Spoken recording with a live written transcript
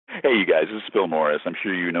Hey, you guys, this is Phil Morris. I'm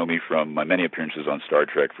sure you know me from my many appearances on Star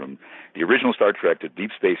Trek, from the original Star Trek to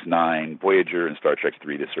Deep Space Nine, Voyager, and Star Trek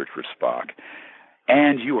III, The Search for Spock.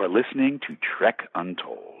 And you are listening to Trek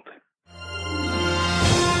Untold.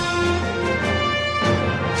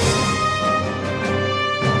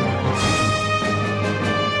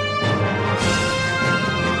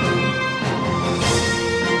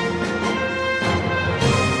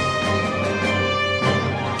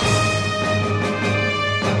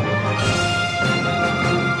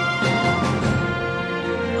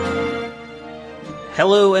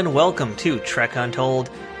 Hello and welcome to Trek Untold,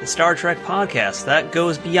 the Star Trek podcast that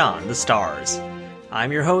goes beyond the stars.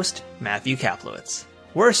 I'm your host, Matthew Kaplowitz.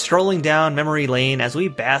 We're strolling down memory lane as we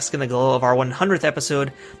bask in the glow of our 100th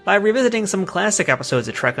episode by revisiting some classic episodes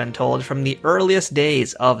of Trek Untold from the earliest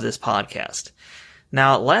days of this podcast.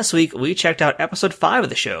 Now, last week we checked out episode 5 of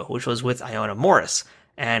the show, which was with Iona Morris,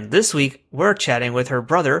 and this week we're chatting with her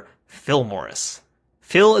brother, Phil Morris.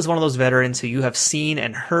 Phil is one of those veterans who you have seen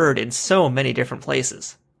and heard in so many different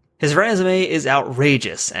places. His resume is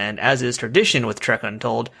outrageous, and as is tradition with Trek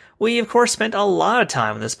Untold, we of course spent a lot of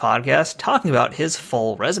time in this podcast talking about his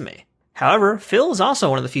full resume. However, Phil is also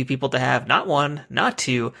one of the few people to have not one, not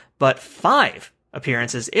two, but 5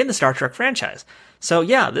 appearances in the Star Trek franchise. So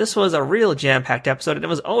yeah, this was a real jam-packed episode, and it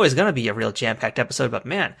was always going to be a real jam-packed episode, but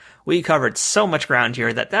man, we covered so much ground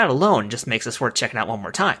here that alone just makes us worth checking out one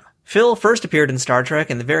more time. Phil first appeared in Star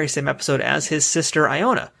Trek in the very same episode as his sister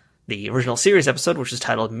Iona, the original series episode, which was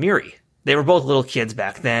titled Miri. They were both little kids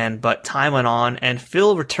back then, but time went on, and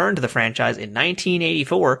Phil returned to the franchise in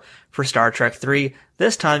 1984 for Star Trek III,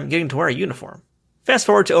 this time getting to wear a uniform. Fast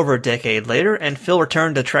forward to over a decade later, and Phil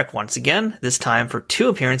returned to Trek once again, this time for 2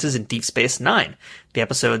 appearances in Deep Space Nine, the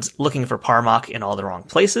episodes Looking for Parmok in All the Wrong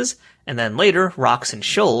Places, and then later Rocks and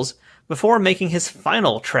Shoals, before making his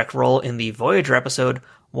final Trek role in the Voyager episode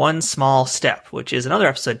One Small Step, which is another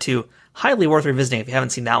episode too, highly worth revisiting if you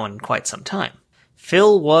haven't seen that one in quite some time.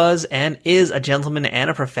 Phil was and is a gentleman and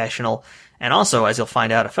a professional, and also, as you'll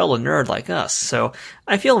find out, a fellow nerd like us, so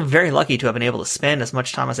I feel very lucky to have been able to spend as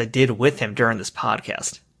much time as I did with him during this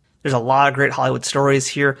podcast. There's a lot of great Hollywood stories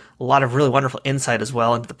here, a lot of really wonderful insight as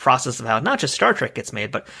well into the process of how not just Star Trek gets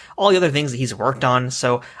made, but all the other things that he's worked on,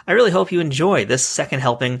 so I really hope you enjoy this second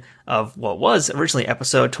helping of what was originally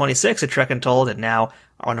episode 26 of Trek Untold, and now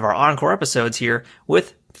one of our Encore episodes here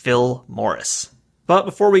with Phil Morris. But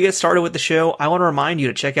before we get started with the show, I want to remind you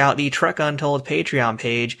to check out the Trek Untold Patreon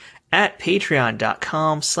page at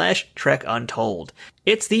patreon.com/trekuntold.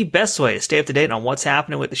 It's the best way to stay up to date on what's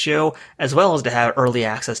happening with the show, as well as to have early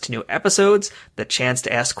access to new episodes, the chance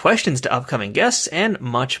to ask questions to upcoming guests, and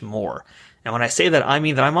much more. And when I say that, I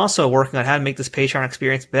mean that I'm also working on how to make this Patreon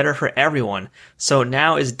experience better for everyone, so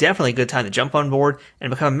now is definitely a good time to jump on board and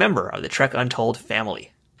become a member of the Trek Untold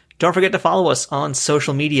family. Don't forget to follow us on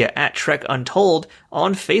social media at Trek Untold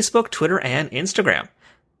on Facebook, Twitter, and Instagram.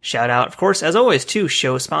 Shout out, of course, as always, to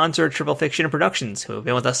show sponsor Triple Fiction Productions, who have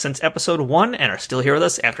been with us since episode 1 and are still here with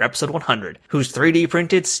us after episode 100, whose 3D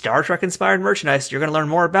printed Star Trek inspired merchandise you're going to learn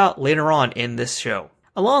more about later on in this show,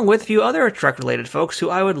 along with a few other Trek related folks who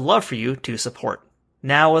I would love for you to support.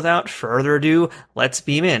 Now, without further ado, let's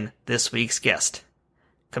beam in this week's guest.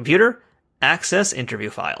 Computer, access interview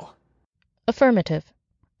file. Affirmative.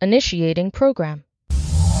 Initiating program.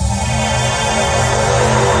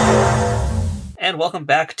 And welcome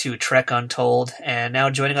back to Trek Untold, and now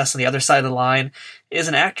joining us on the other side of the line is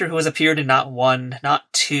an actor who has appeared in not 1,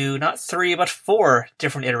 not 2, not 3, but 4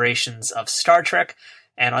 different iterations of Star Trek,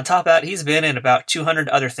 and on top of that, he's been in about 200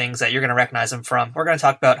 other things that you're going to recognize him from. We're going to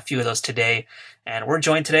talk about a few of those today, and we're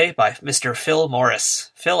joined today by Mr. Phil Morris.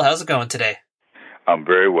 Phil, how's it going today? I'm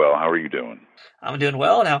very well. How are you doing? I'm doing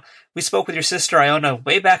well. Now, we spoke with your sister Iona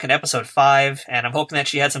way back in episode 5, and I'm hoping that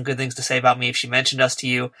she had some good things to say about me if she mentioned us to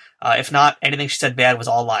you. If not, anything she said bad was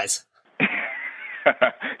all lies.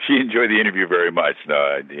 She enjoyed the interview very much.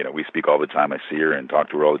 We speak all the time. I see her and talk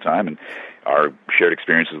to her all the time, and our shared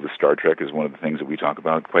experiences with Star Trek is one of the things that we talk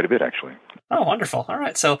about quite a bit, actually. Oh, wonderful. All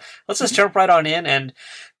right, so let's just jump right on in, and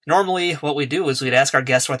normally what we do is we'd ask our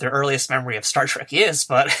guests what their earliest memory of Star Trek is,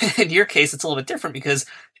 but in your case it's a little bit different because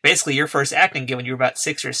basically your first acting gig when you were about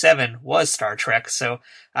 6 or 7 was Star Trek. So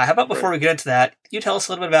how about before we get into that, you tell us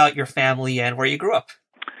a little bit about your family and where you grew up?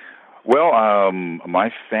 Well,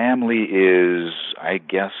 my family is, I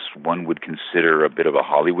guess one would consider a bit of a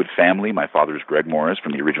Hollywood family. My father is Greg Morris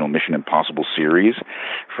from the original Mission Impossible series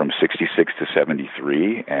from 66 to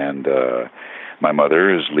 73, and My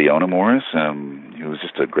mother is Leona Morris, who was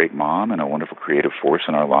just a great mom and a wonderful creative force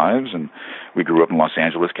in our lives. And we grew up in Los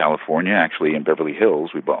Angeles, California, actually in Beverly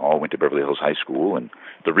Hills. We all went to Beverly Hills High School, and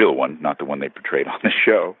the real one, not the one they portrayed on the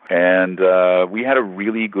show. And we had a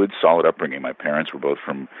really good, solid upbringing. My parents were both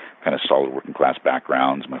from kind of solid working class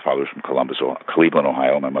backgrounds. My father was from Cleveland,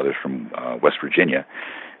 Ohio. My mother's from West Virginia.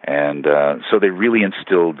 And so they really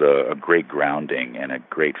instilled a great grounding and a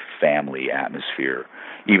great family atmosphere,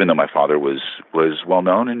 even though my father was well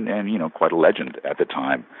known and quite a legend at the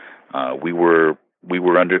time.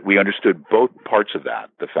 We understood both parts of that,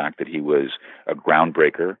 the fact that he was a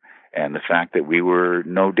groundbreaker and the fact that we were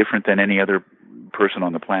no different than any other person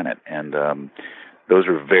on the planet. And those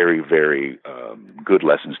are very, very good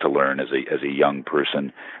lessons to learn as a young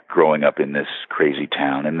person growing up in this crazy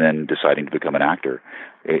town and then deciding to become an actor.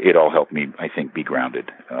 It all helped me, I think, be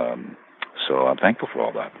grounded. So I'm thankful for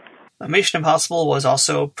all that. Mission Impossible was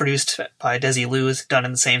also produced by Desi Lewis, done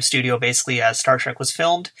in the same studio basically as Star Trek was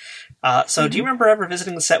filmed. So do you remember ever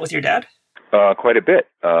visiting the set with your dad? Quite a bit.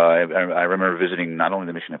 I remember visiting not only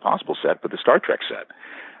the Mission Impossible set, but the Star Trek set.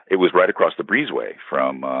 It was right across the breezeway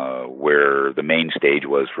from where the main stage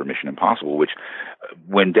was for Mission Impossible, which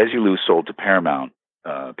when Desi Lewis sold to Paramount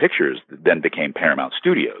Pictures, then became Paramount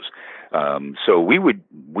Studios. So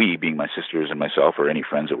we being my sisters and myself or any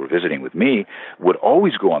friends that were visiting with me, would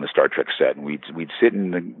always go on the Star Trek set, and we'd sit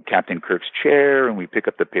in the Captain Kirk's chair, and we'd pick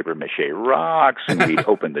up the paper mache rocks, and we'd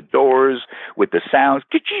open the doors with the sounds,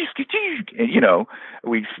 and,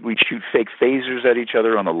 we'd shoot fake phasers at each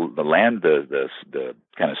other on the land, the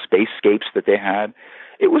kind of spacescapes that they had.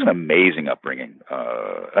 It was an amazing upbringing,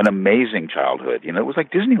 an amazing childhood. It was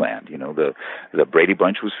like Disneyland. The Brady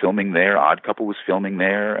Bunch was filming there, Odd Couple was filming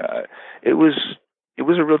there. It was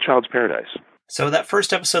a real child's paradise. So that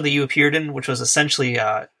first episode that you appeared in, which was essentially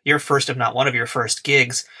your first, if not one of your first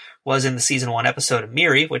gigs, was in the season 1 episode of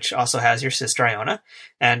Miri, which also has your sister Iona.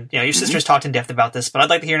 And your sisters talked in depth about this, but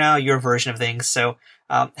I'd like to hear now your version of things. So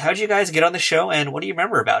how did you guys get on the show, and what do you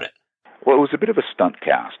remember about it? Well, it was a bit of a stunt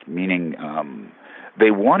cast, meaning they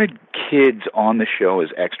wanted kids on the show as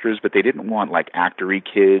extras, but they didn't want like actory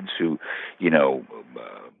kids who,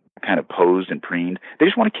 kind of posed and preened. They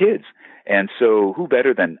just wanted kids. And so who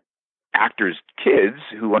better than actors' kids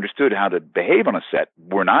who understood how to behave on a set?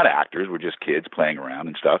 We're not actors. We're just kids playing around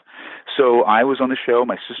and stuff. So I was on the show.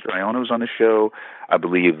 My sister Iona was on the show. I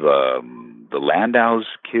believe the Landau's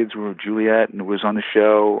kids were Juliet and was on the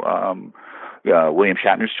show. William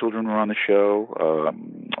Shatner's children were on the show.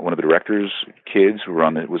 One of the director's kids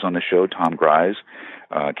was on the show, Tom Grise,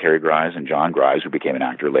 Cary Grise, and John Grise, who became an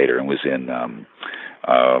actor later and was in,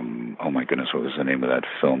 oh my goodness, what was the name of that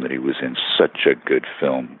film that he was in? Such a good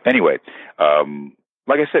film. Anyway,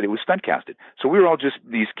 like I said, it was stunt casted. So we were all just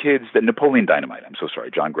these kids that Napoleon Dynamite. I'm so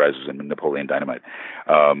sorry. John Grise was in Napoleon Dynamite.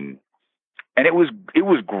 And it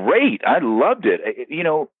was great. I loved it.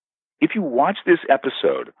 If you watch this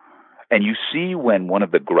episode, and you see when one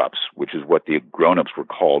of the grups, which is what the grown-ups were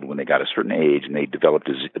called when they got a certain age and they developed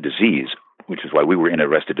a disease, which is why we were in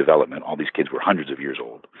Arrested Development. All these kids were hundreds of years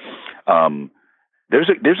old. There's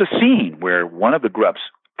a scene where one of the grups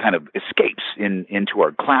kind of escapes into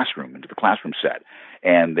our classroom, into the classroom set,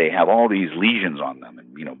 and they have all these lesions on them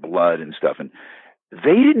and, blood and stuff. And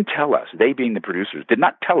they didn't tell us, they being the producers, did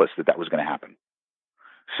not tell us that was going to happen.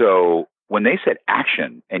 So when they said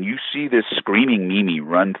action and you see this screaming Mimi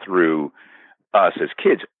run through us as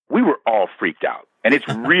kids, we were all freaked out. And it's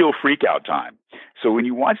real freak out time. So when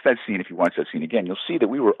you watch that scene, if you watch that scene again, you'll see that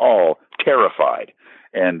we were all terrified.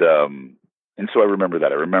 And so I remember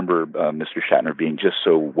that. I remember Mr. Shatner being just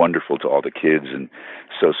so wonderful to all the kids and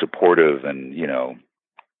so supportive. And,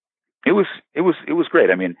 it was great.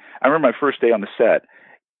 I mean, I remember my first day on the set.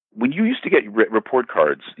 When you used to get report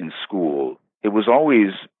cards in school, it was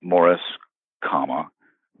always Morris, comma,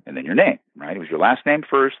 and then your name, right? It was your last name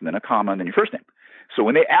first, and then a comma, and then your first name. So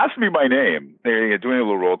when they asked me my name, they're doing a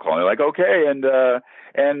little roll call. They're like, okay, and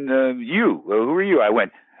you, who are you? I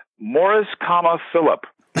went, Morris, comma, Philip.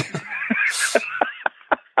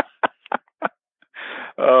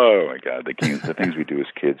 Oh my God, the things we do as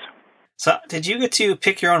kids. So did you get to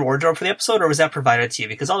pick your own wardrobe for the episode, or was that provided to you?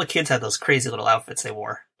 Because all the kids had those crazy little outfits they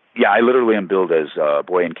wore. Yeah, I literally am billed as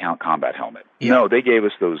Boy in Combat Helmet. Yeah. No, they gave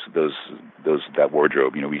us that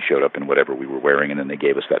wardrobe. We showed up in whatever we were wearing, and then they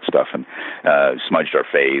gave us that stuff and smudged our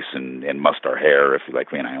face and mussed our hair, if you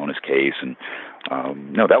like, in Iona's case. And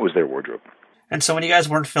no, that was their wardrobe. And so when you guys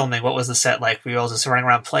weren't filming, what was the set like? Were you all just running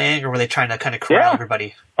around playing, or were they trying to kind of corral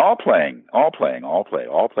everybody? All play all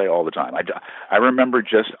the time. I remember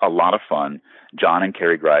just a lot of fun. John and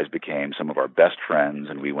Carrie Grice became some of our best friends,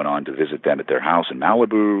 and we went on to visit them at their house in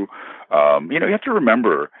Malibu. You have to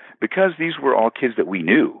remember, because these were all kids that we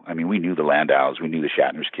knew. I mean, we knew the Landows, we knew the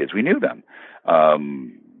Shatner's kids, we knew them.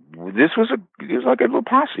 It was like a little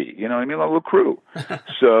posse, a little crew.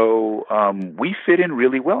 So we fit in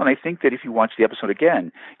really well, and I think that if you watch the episode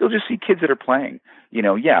again, you'll just see kids that are playing.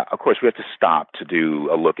 Of course we have to stop to do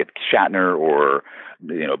a look at Shatner or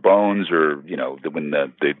Bones, or when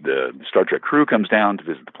the Star Trek crew comes down to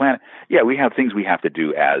visit the planet. Yeah, we have things we have to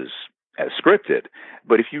do as scripted.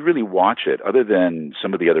 But if you really watch it, other than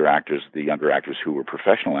some of the other actors, the younger actors who were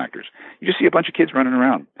professional actors, you just see a bunch of kids running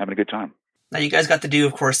around having a good time. Now, you guys got to do,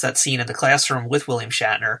 of course, that scene in the classroom with William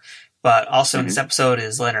Shatner, but also in this episode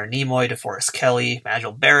is Leonard Nimoy, DeForest Kelley,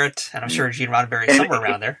 Majel Barrett, and I'm sure Gene Roddenberry somewhere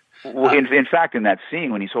around there. Well, in fact, in that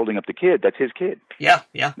scene when he's holding up the kid, that's his kid. Yeah.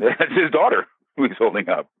 That's his daughter who he's holding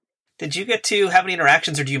up. Did you get to have any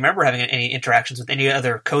interactions, or do you remember having any interactions with any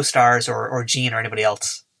other co-stars or Gene or anybody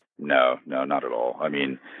else? No, not at all. I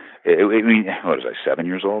mean, what was I, 7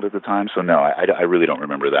 years old at the time? So no, I really don't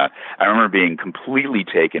remember that. I remember being completely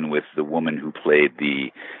taken with the woman who played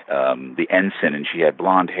the ensign, and she had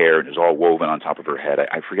blonde hair and it was all woven on top of her head.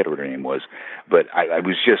 I forget what her name was, but I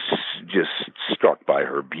was just struck by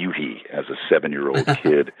her beauty as a 7-year-old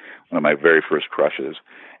kid. One of my very first crushes,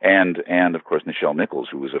 and of course Nichelle Nichols,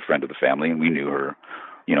 who was a friend of the family, and we knew her,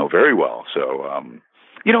 very well. So,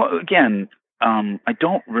 again. I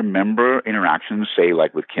don't remember interactions, say,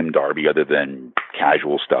 like with Kim Darby, other than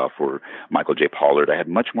casual stuff, or Michael J. Pollard. I had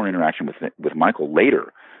much more interaction with Michael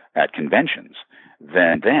later at conventions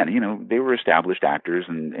than then. They were established actors,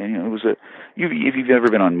 and it was if you've ever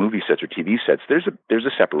been on movie sets or TV sets, there's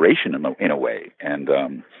a separation in a way, and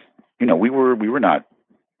we were not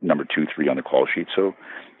number 2, 3 on the call sheet, so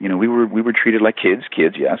we were treated like kids,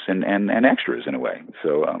 yes, and extras in a way.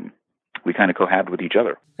 So. We kind of cohabed with each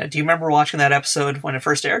other. Do you remember watching that episode when it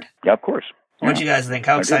first aired? Yeah, of course. What did you guys think?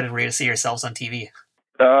 How excited were you to see yourselves on TV?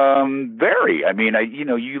 Very. I mean,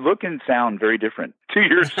 you look and sound very different to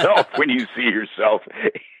yourself when you see yourself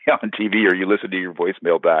on TV or you listen to your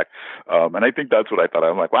voicemail back. And I think that's what I thought.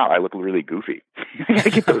 I'm like, wow, I look really goofy. I got to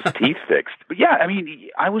get those teeth fixed. But yeah, I mean,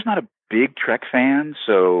 I was not a big Trek fan,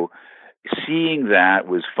 so seeing that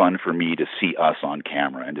was fun for me to see us on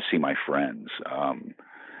camera and to see my friends.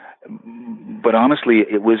 But honestly,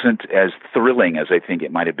 it wasn't as thrilling as I think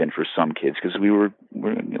it might have been for some kids, because we're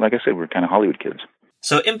like I said, we're kind of Hollywood kids.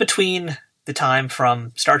 So in between the time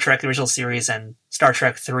from Star Trek, the original series, and Star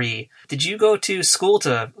Trek 3, did you go to school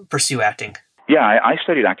to pursue acting? Yeah, I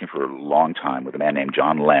studied acting for a long time with a man named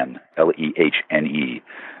John Lenn, Lehne.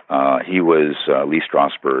 He was Lee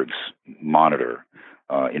Strasberg's monitor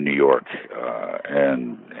in New York,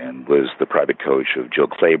 and was the private coach of Jill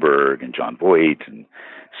Clayburgh and John Voight and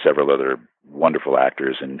several other wonderful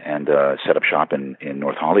actors, and set up shop in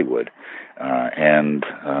North Hollywood.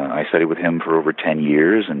 I studied with him for over 10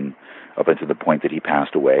 years, and up until the point that he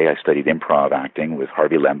passed away, I studied improv acting with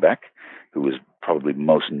Harvey Lembeck, who was probably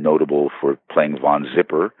most notable for playing Von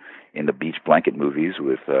Zipper in the Beach Blanket movies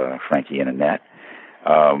with Frankie and Annette.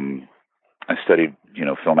 I studied,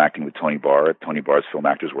 film acting with Tony Barr at Tony Barr's Film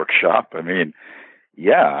Actors Workshop. I mean,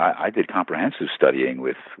 yeah, I did comprehensive studying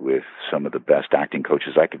with some of the best acting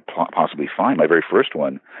coaches I could possibly find. My very first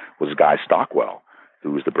one was Guy Stockwell,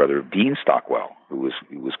 who was the brother of Dean Stockwell, who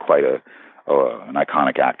was quite an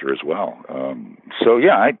iconic actor as well. So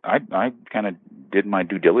yeah, I kind of did my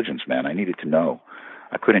due diligence, man. I needed to know.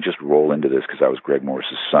 I couldn't just roll into this because I was Greg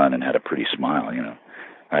Morris's son and had a pretty smile.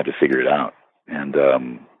 I had to figure it out, and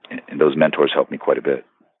those mentors helped me quite a bit.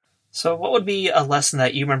 So what would be a lesson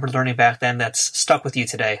that you remember learning back then that's stuck with you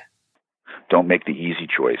today? Don't make the easy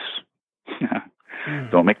choice.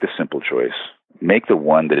 Don't make the simple choice. Make the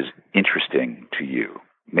one that is interesting to you.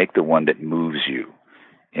 Make the one that moves you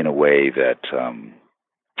in a way that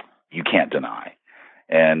you can't deny.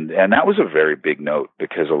 And that was a very big note,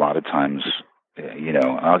 because a lot of times,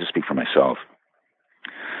 I'll just speak for myself.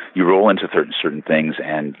 You roll into certain things,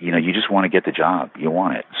 and you just want to get the job. You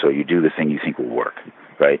want it, so you do the thing you think will work,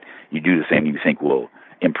 right? You do the thing you think will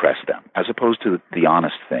impress them, as opposed to the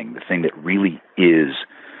honest thing, the thing that really is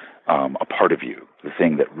a part of you, the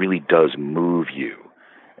thing that really does move you,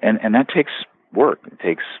 and that takes work. It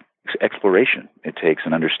takes exploration. It takes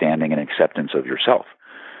an understanding and acceptance of yourself,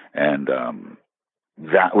 and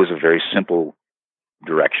that was a very simple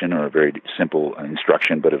direction, or a very simple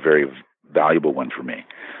instruction, but a very valuable one for me.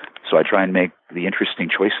 So I try and make the interesting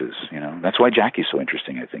choices, That's why Jackie's so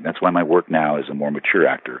interesting, I think. That's why my work now as a more mature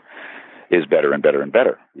actor is better and better and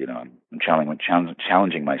better. I'm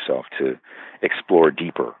challenging myself to explore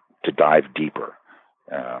deeper, to dive deeper,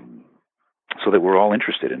 so that we're all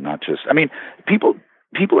interested in not just, people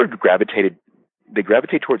they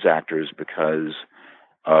gravitate towards actors because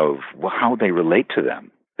of how they relate to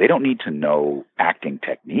them. They don't need to know acting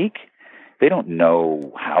technique. They don't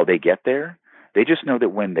know how they get there. They just know that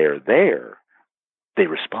when they're there, they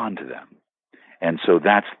respond to them. And so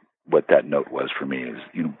that's what that note was for me, is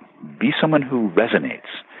be someone who resonates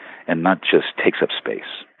and not just takes up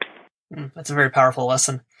space. That's a very powerful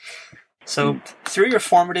lesson. So through your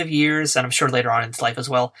formative years, and I'm sure later on in his life as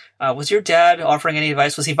well, was your dad offering any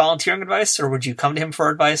advice? Was he volunteering advice, or would you come to him for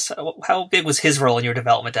advice? How big was his role in your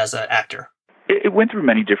development as an actor? It went through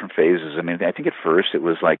many different phases. I think at first it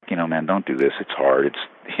was like, man, don't do this. It's hard.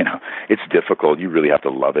 It's difficult. You really have to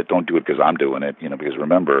love it. Don't do it because I'm doing it, because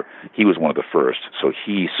remember, he was one of the first. So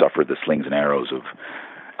he suffered the slings and arrows of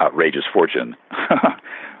outrageous fortune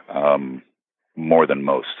more than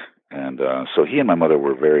most. And so he and my mother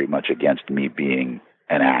were very much against me being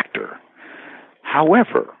an actor.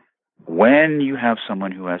 However, when you have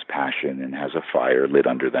someone who has passion and has a fire lit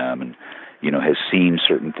under them and, has seen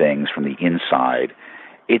certain things from the inside,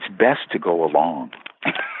 it's best to go along.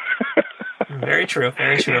 Very true,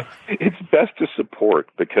 very true. It's best to support,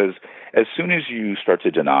 because as soon as you start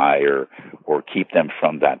to deny or keep them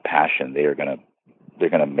from that passion, they're gonna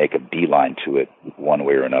make a beeline to it one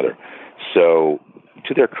way or another. So,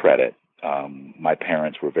 to their credit, my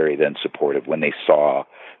parents were very then supportive when they saw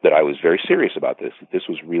that I was very serious about this. That this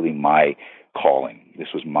was really my calling.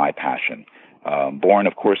 This was my passion. Born,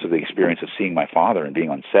 of course, of the experience of seeing my father and being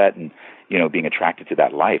on set and, being attracted to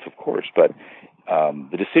that life, of course. But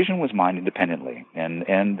the decision was mine independently, and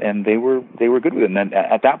they were good with it. And then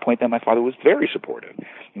at that point, then my father was very supportive.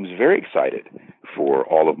 He was very excited for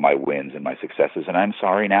all of my wins and my successes. And I'm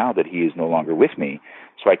sorry now that he is no longer with me,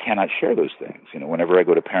 so I cannot share those things. Whenever I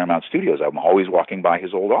go to Paramount Studios, I'm always walking by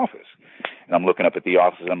his old office, and I'm looking up at the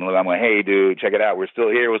office. I'm like, hey, dude, check it out. We're still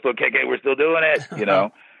here. We're still kicking. We're still doing it.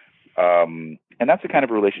 And that's the kind of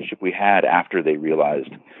relationship we had after they realized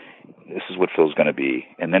this is what Phil's going to be.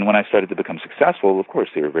 And then when I started to become successful, of course,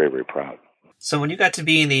 they were very, very proud. So when you got to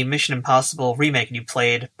be in the Mission Impossible remake and you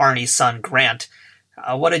played Barney's son, Grant,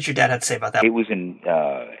 what did your dad have to say about that? It was in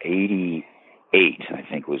 88, I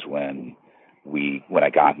think, was when I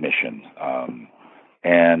got Mission.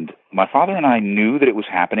 And my father and I knew that it was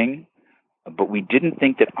happening, but we didn't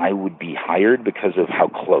think that I would be hired because of how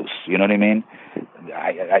close. You know what I mean?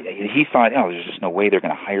 He thought, there's just no way they're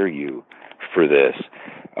going to hire you for this.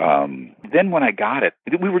 Then when I got it,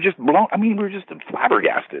 we were just blown. We were just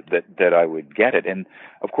flabbergasted that I would get it. And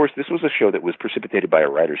of course, this was a show that was precipitated by a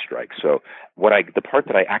writer's strike. So the part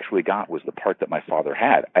that I actually got was the part that my father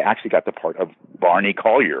had. I actually got the part of Barney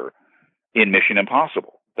Collier in Mission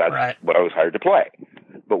Impossible. That's right. What I was hired to play.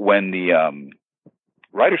 But when the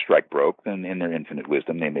writer's strike broke, then in their infinite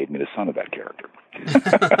wisdom, they made me the son of that character.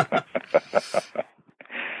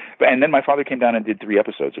 And then my father came down and did 3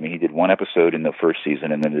 episodes. He did 1 episode in the first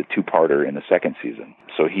season and then a 2-parter in the second season.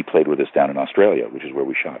 So he played with us down in Australia, which is where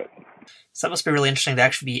we shot it. So that must be really interesting to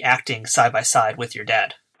actually be acting side by side with your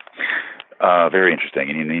dad. Very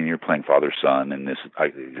interesting. And you're playing father-son, and this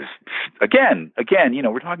again,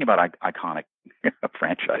 we're talking about iconic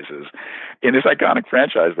franchises. In this iconic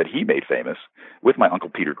franchise that he made famous with my uncle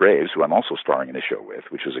Peter Graves, who I'm also starring in the show with,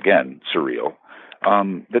 which is, again, surreal,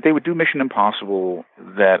 that they would do Mission Impossible,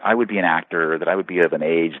 that I would be an actor, that I would be of an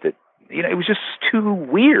age that, it was just too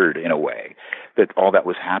weird in a way that all that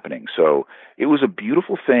was happening. So it was a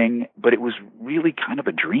beautiful thing, but it was really kind of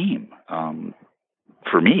a dream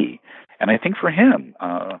for me. And I think for him,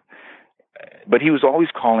 but he was always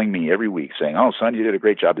calling me every week saying, "Oh, son, you did a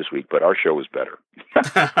great job this week, but our show was better.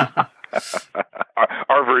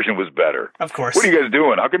 our version was better. Of course. What are you guys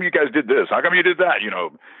doing? How come you guys did this? How come you did that?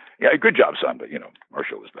 Yeah, good job, son, but, our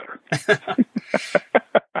show was better."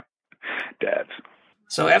 Dads.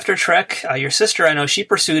 So after Trek, your sister, I know she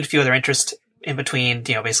pursued a few other interests in between,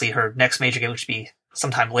 basically her next major gig, which would be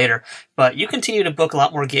sometime later, but you continue to book a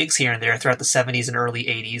lot more gigs here and there throughout the 70s and early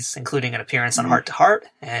 80s, including an appearance on Heart to Heart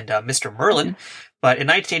and Mr. Merlin. But in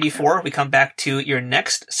 1984, we come back to your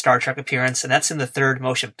next Star Trek appearance, and that's in the third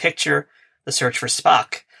motion picture, The Search for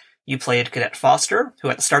Spock. You played Cadet Foster, who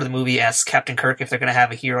at the start of the movie asks Captain Kirk if they're going to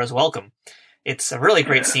have a hero's welcome. It's a really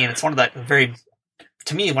great scene. It's one of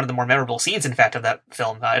the more memorable scenes, in fact, of that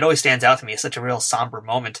film. It always stands out to me. It's such a real somber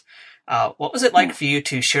moment. What was it like for you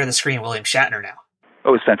to share the screen with William Shatner now? Oh,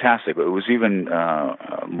 it was fantastic. It was even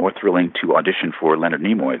more thrilling to audition for Leonard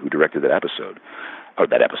Nimoy, who directed that episode. Oh,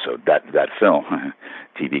 that film,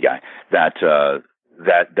 TV guy. What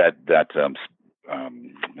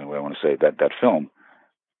I want to say, that film.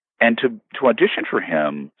 And to audition for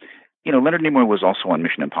him, Leonard Nimoy was also on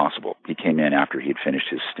Mission Impossible. He came in after he had finished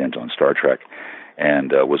his stint on Star Trek,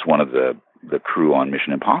 and was one of the crew on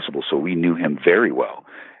Mission Impossible. So we knew him very well,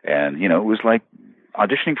 and it was like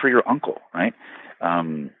auditioning for your uncle, right?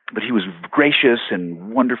 But he was gracious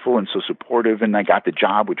and wonderful and so supportive, and I got the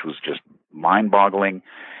job, which was just mind-boggling.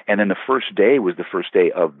 And then the first day was the first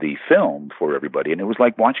day of the film for everybody, and it was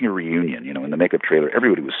like watching a reunion. In the makeup trailer,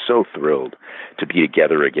 everybody was so thrilled to be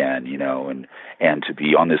together again, and to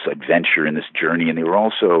be on this adventure and this journey, and they were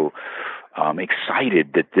also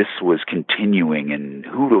excited that this was continuing, and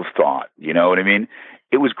who'd have thought, you know what I mean?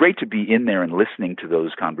 It was great to be in there and listening to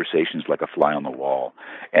those conversations like a fly on the wall.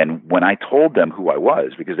 And when I told them who I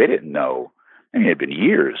was, because they didn't know, it had been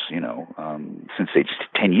years, since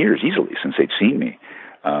 10 years easily since they'd seen me,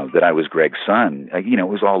 that I was Greg's son. It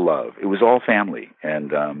was all love. It was all family.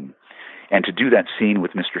 And to do that scene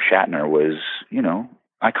with Mr. Shatner was,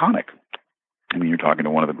 iconic. You're talking to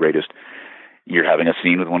one of the greatest, you're having a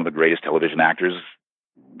scene with one of the greatest television actors,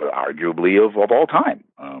 arguably of all time.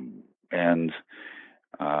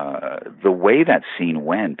 The way that scene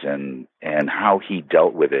went and how he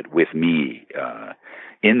dealt with it with me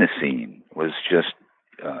in the scene was just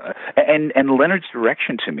and Leonard's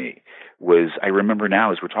direction to me was, I remember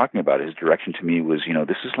now as we're talking about it, his direction to me was,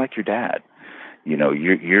 this is like your dad.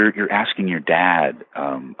 You're asking your dad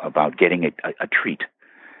about getting a treat.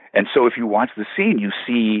 And so if you watch the scene, you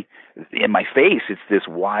see in my face, it's this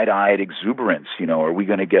wide-eyed exuberance, are we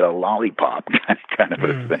going to get a lollipop kind of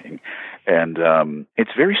a thing. And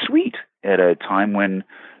it's very sweet at a time when,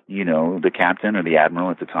 the captain or the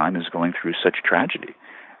admiral at the time is going through such tragedy.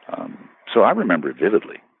 So I remember it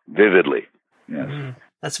vividly. Yes.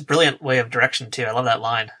 That's a brilliant way of direction, too. I love that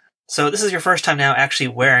line. So this is your first time now actually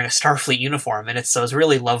wearing a Starfleet uniform, and it's those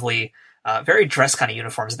really lovely, very dress kind of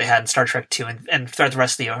uniforms that they had in Star Trek 2 and throughout the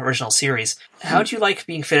rest of the original series. How did you like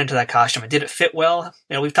being fit into that costume? And did it fit well?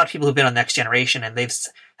 We've talked to people who've been on Next Generation, and they've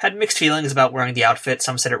had mixed feelings about wearing the outfit.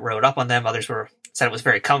 Some said it rode up on them. Others said it was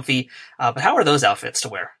very comfy. But how are those outfits to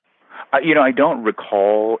wear? I don't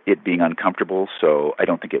recall it being uncomfortable, so I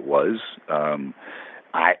don't think it was.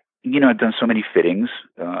 I've done so many fittings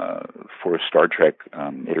for Star Trek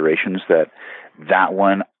iterations that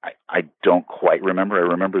one I don't quite remember. I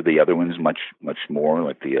remember the other ones much more,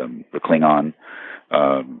 like the Klingon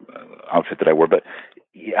outfit that I wore. But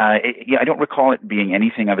I don't recall it being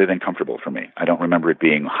anything other than comfortable for me. I don't remember it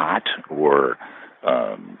being hot or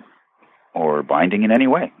binding in any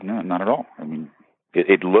way. No, not at all.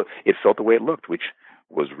 It felt the way it looked, which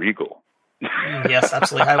was regal. Yes,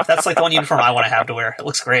 absolutely. That's like the one uniform I want to have to wear. It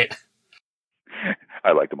looks great.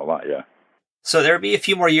 I like them a lot, yeah. So there will be a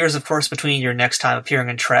few more years, of course, between your next time appearing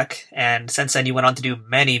in Trek, and since then you went on to do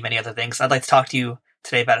many, many other things. I'd like to talk to you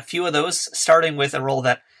today about a few of those, starting with a role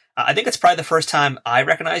that I think it's probably the first time I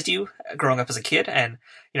recognized you growing up as a kid. And,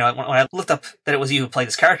 when I looked up that it was you who played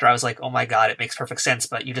this character, I was like, oh my God, it makes perfect sense,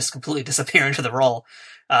 but you just completely disappear into the role.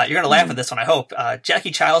 You're going to laugh at this one, I hope.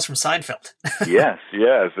 Jackie Childs from Seinfeld. Yes.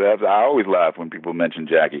 I always laugh when people mention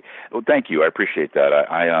Jackie. Well, thank you. I appreciate that.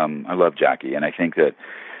 I love Jackie, and I think that,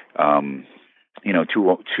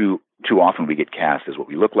 too often we get cast as what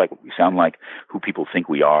we look like, what we sound like, who people think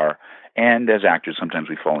we are. And as actors, sometimes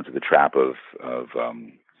we fall into the trap of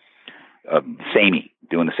samey,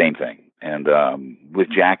 doing the same thing. And with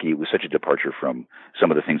Jackie, it was such a departure from some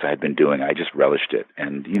of the things I had been doing. I just relished it.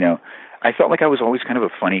 And, I felt like I was always kind of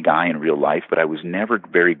a funny guy in real life, but I was never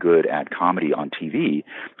very good at comedy on TV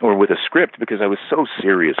or with a script because I was so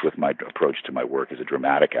serious with my approach to my work as a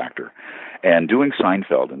dramatic actor. And doing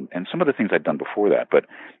Seinfeld and some of the things I'd done before that, but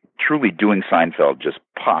truly doing Seinfeld just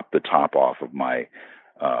popped the top off of my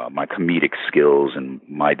comedic skills and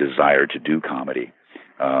my desire to do comedy.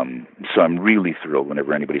 So I'm really thrilled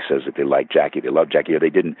whenever anybody says that they like Jackie, they love Jackie, or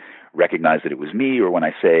they didn't recognize that it was me, or when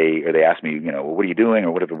I say, or they ask me, well, what are you doing,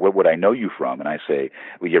 or whatever, what would I know you from? And I say,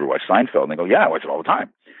 well, you ever watch Seinfeld? And they go, yeah, I watch it all the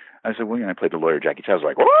time. I said, well, I played the lawyer Jackie Childs.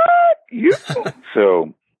 Like, what? You?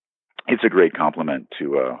 So it's a great compliment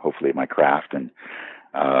to hopefully my craft. And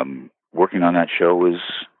working on that show was,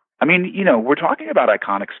 we're talking about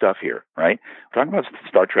iconic stuff here, right? We're talking about the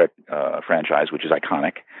Star Trek franchise, which is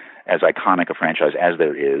iconic a franchise as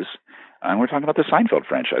there is. And we're talking about the Seinfeld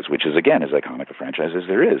franchise, which is, again, as iconic a franchise as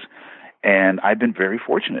there is. And I've been very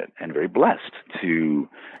fortunate and very blessed to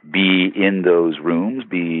be in those rooms,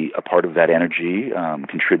 be a part of that energy,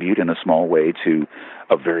 contribute in a small way to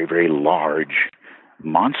a very, very large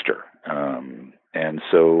monster. And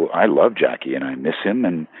so I love Jackie, and I miss him,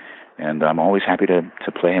 and I'm always happy to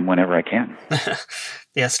play him whenever I can.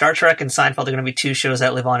 Yeah, Star Trek and Seinfeld are going to be two shows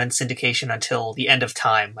that live on in syndication until the end of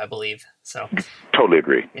time, I believe. So Totally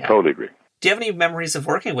agree. Yeah. Totally agree. Do you have any memories of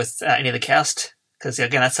working with any of the cast? Because,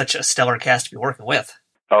 again, that's such a stellar cast to be working with.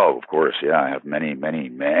 Oh, of course, yeah. I have many, many,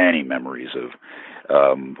 many memories of,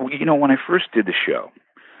 when I first did the show,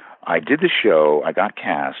 I got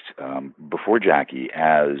cast before Jackie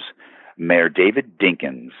as Mayor David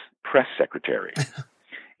Dinkins' press secretary.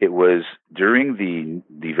 It was during the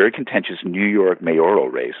very contentious New York mayoral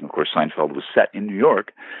race, and of course Seinfeld was set in New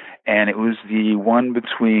York, and it was the one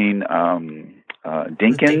between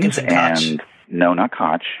Dinkins and no, not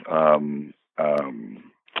Koch.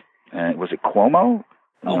 Was it Cuomo?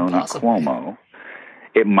 No, not Cuomo.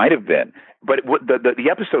 It might have been, but the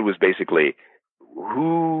episode was basically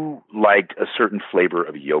who liked a certain flavor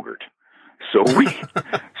of yogurt. So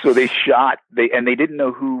they didn't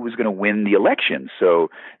know who was going to win the election. So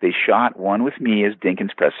they shot one with me as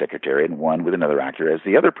Dinkins' press secretary and one with another actor as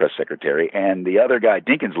the other press secretary. And the other guy,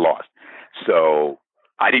 Dinkins, lost. So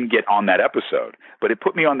I didn't get on that episode, but it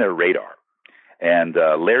put me on their radar. And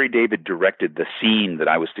Larry David directed the scene that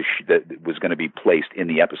that was going to be placed in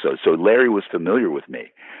the episode. So Larry was familiar with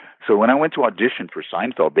me. So when I went to audition for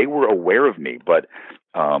Seinfeld, they were aware of me, but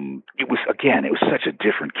it was such a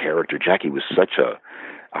different character. Jackie was such a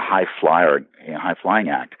high flying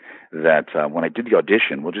act that when I did the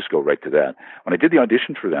audition, we'll just go right to that. When I did the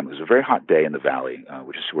audition for them, it was a very hot day in the Valley,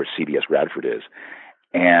 which is where CBS Radford is.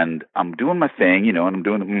 And I'm doing my thing, and I'm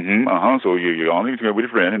doing so you're on with your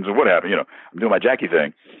friend, and so what happened, I'm doing my Jackie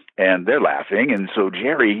thing, and they're laughing, and so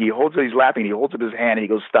Jerry, he's laughing, he holds up his hand, and he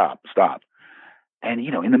goes, stop. And,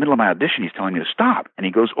 in the middle of my audition, he's telling me to stop. And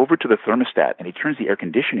he goes over to the thermostat, and he turns the air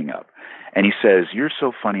conditioning up. And he says, "You're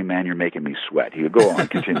so funny, man, you're making me sweat." He would go on,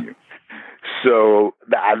 continue. So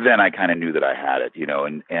then I kind of knew that I had it,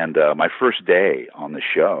 And my first day on the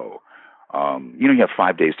show, you have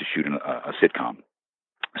 5 days to shoot a sitcom.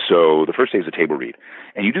 So the first day is a table read.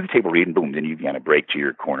 And you do the table read, and boom, then you kind of break to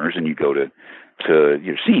your corners, and you go to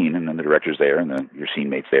your scene, and then the director's there, and your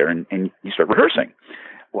scene mate's there, and you start rehearsing.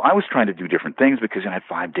 Well, I was trying to do different things because I had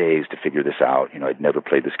 5 days to figure this out. I'd never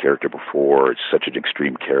played this character before. It's such an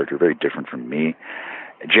extreme character, very different from me.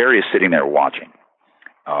 Jerry is sitting there watching,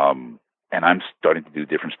 and I'm starting to do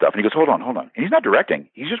different stuff. And he goes, hold on. And he's not directing.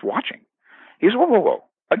 He's just watching. He goes, whoa.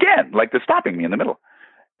 Again, like they're stopping me in the middle.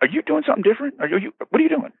 Are you doing something different? What are you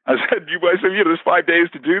doing? I said, there's 5 days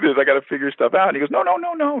to do this. I got to figure stuff out. And he goes, no.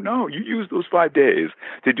 You used those 5 days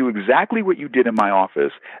to do exactly what you did in my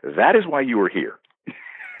office. That is why you were here.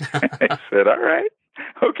 I said, all right,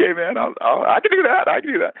 okay, man, I can do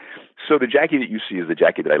that. So the Jackie that you see is the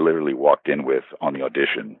Jackie that I literally walked in with on the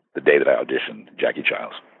audition, the day that I auditioned, Jackie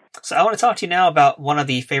Childs. So I want to talk to you now about one of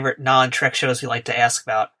the favorite non-Trek shows we like to ask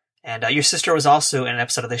about. And your sister was also in an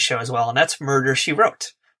episode of this show as well, and that's Murder, She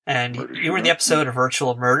Wrote. And you were in the episode of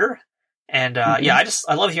Virtual Murder. And I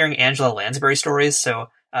love hearing Angela Lansbury stories. So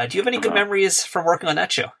do you have any good memories from working on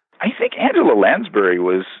that show? I think Angela Lansbury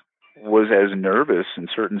was as nervous in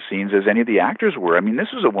certain scenes as any of the actors were. I mean,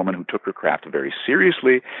 this was a woman who took her craft very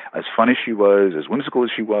seriously, as fun as she was, as whimsical as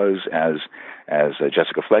she was, as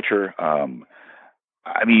Jessica Fletcher.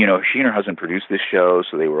 She and her husband produced this show,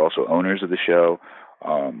 so they were also owners of the show.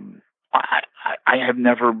 I have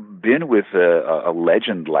never been with a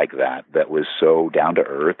legend like that was so down to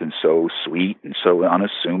earth and so sweet and so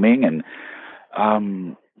unassuming and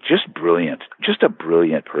just brilliant, just a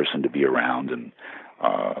brilliant person to be around. And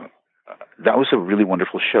that was a really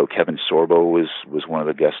wonderful show. Kevin Sorbo was one of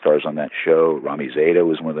the guest stars on that show. Rami Zeta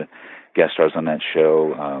was one of the guest stars on that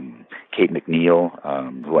show. Kate McNeil,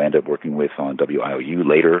 who I ended up working with on WIOU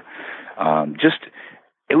later.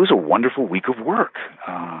 It was a wonderful week of work.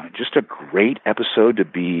 Just a great episode to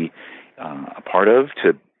be a part of.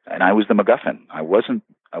 And I was the MacGuffin. I wasn't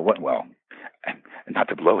not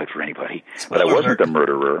to blow it for anybody, but I wasn't the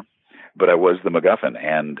murderer. But I was the MacGuffin,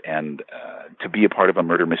 and to be a part of a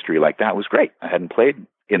murder mystery like that was great. I hadn't played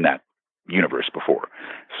in that universe before,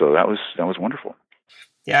 so that was wonderful.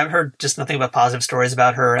 Yeah, I've heard just nothing but positive stories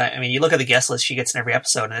about her. I mean, you look at the guest list she gets in every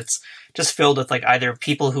episode, and it's just filled with like either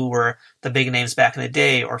people who were the big names back in the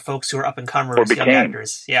day, or folks who are up and comers, young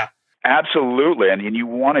actors. Yeah, absolutely. And you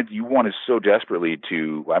wanted so desperately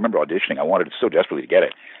to. I remember auditioning. I wanted so desperately to get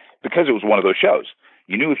it because it was one of those shows.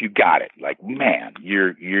 You knew if you got it, like, man,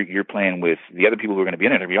 you're playing with the other people who are going to be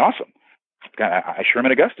in it. It'd be awesome.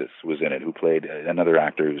 Sherman Augustus was in it, who played another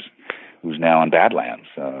actor who's now on Badlands.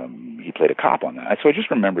 He played a cop on that. So I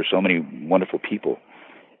just remember so many wonderful people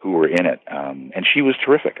who were in it. And she was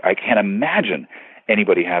terrific. I can't imagine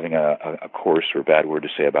anybody having a coarse or bad word to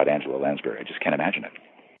say about Angela Lansbury. I just can't imagine it.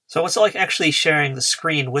 So what's it like actually sharing the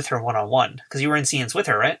screen with her one-on-one? Because you were in scenes with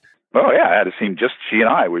her, right? Oh yeah, I had a scene just she and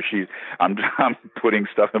I where I'm putting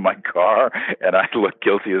stuff in my car and I look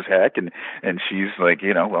guilty as heck and she's like,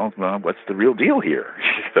 well, what's the real deal here?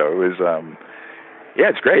 So it was yeah,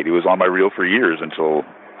 it's great. It was on my reel for years until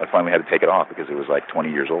I finally had to take it off because it was like 20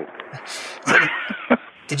 years old.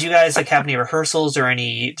 Did you guys have any rehearsals or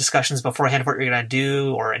any discussions beforehand of what you're going to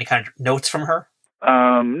do or any kind of notes from her?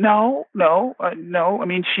 No. I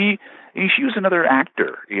mean, she was another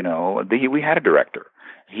actor, we had a director.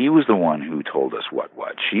 He was the one who told us what.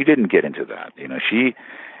 She didn't get into that,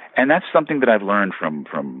 and that's something that I've learned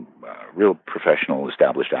from real professional,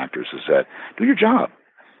 established actors is that do your job.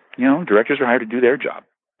 Directors are hired to do their job.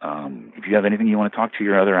 If you have anything you want to talk to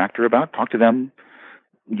your other actor about, talk to them,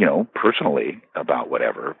 personally about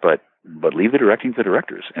whatever, but leave the directing to the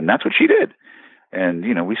directors. And that's what she did. And,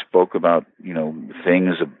 we spoke about,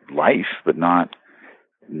 things of life, but not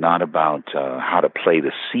about how to play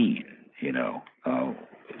the scene,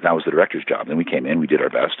 that was the director's job. Then we came in, we did our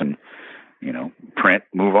best, and, print,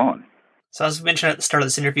 move on. So as mentioned at the start of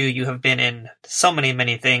this interview, you have been in so many,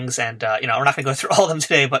 many things, and, we're not going to go through all of them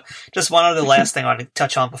today, but just one other last thing I want to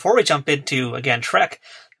touch on before we jump into, again, Trek,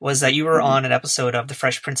 was that you were on an episode of The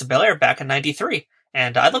Fresh Prince of Bel-Air back in 93.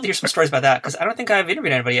 And I'd love to hear some stories about that, because I don't think I've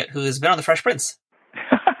interviewed anybody yet who's been on The Fresh Prince.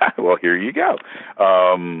 Well, here you go.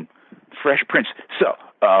 Fresh Prince. So,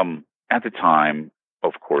 at the time,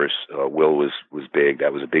 of course, Will was big.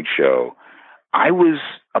 That was a big show. I was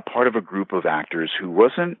a part of a group of actors who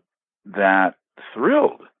wasn't that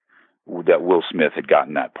thrilled that Will Smith had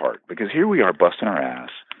gotten that part, because here we are busting our ass,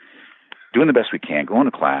 doing the best we can, going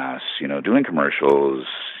to class, doing commercials,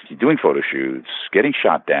 doing photo shoots, getting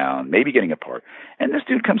shot down, maybe getting a part. And this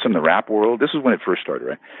dude comes from the rap world. This is when it first started,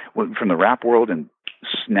 right? From the rap world and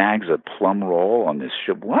snags a plum role on this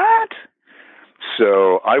show. What?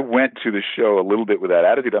 So I went to the show a little bit with that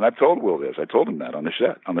attitude, and I told Will this. I told him that on the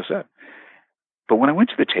set. But when I went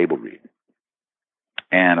to the table read,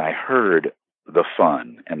 and I heard the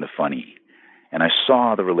fun and the funny, and I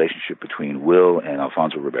saw the relationship between Will and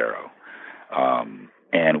Alfonso Ribeiro,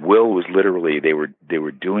 and Will was literally, they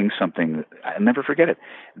were doing something, I'll never forget it.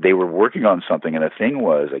 They were working on something, and the thing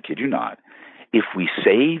was, I kid you not, if we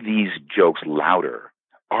say these jokes louder,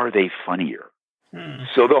 are they funnier?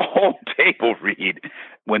 So the whole table read,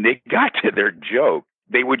 when they got to their joke,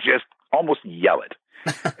 they would just almost yell it.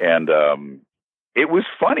 And it was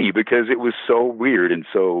funny because it was so weird and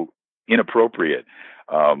so inappropriate.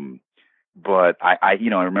 But I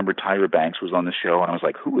remember Tyra Banks was on the show, and I was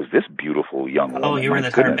like, who is this beautiful young woman? Oh, you were in the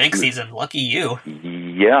Tyra Banks season. Lucky you.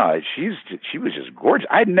 Yeah, she was just gorgeous.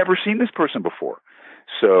 I had never seen this person before.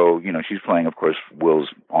 So, she's playing, of course, Will's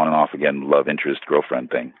on and off again love interest girlfriend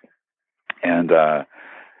thing. And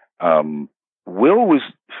Will was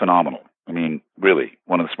phenomenal. I mean, really,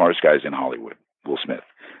 one of the smartest guys in Hollywood, Will Smith.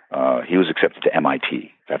 He was accepted to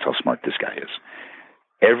MIT. That's how smart this guy is.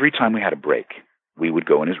 Every time we had a break, we would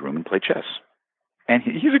go in his room and play chess. And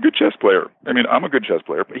he's a good chess player. I mean, I'm a good chess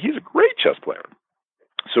player, but he's a great chess player.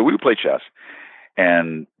 So we would play chess.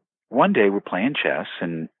 And one day we're playing chess,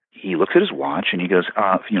 and he looks at his watch, and he goes,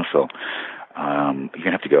 Phil, you're going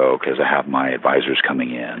to have to go because I have my advisors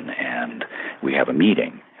coming in, and we have a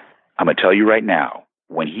meeting. I'm going to tell you right now,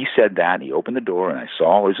 when he said that, and he opened the door, and I saw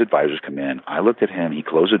all his advisors come in, I looked at him, he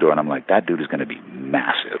closed the door, and I'm like, that dude is going to be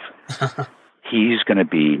massive. He's going to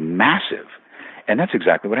be massive. And that's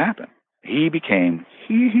exactly what happened. He became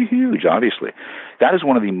huge, obviously. That is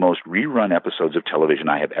one of the most rerun episodes of television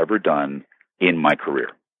I have ever done in my career.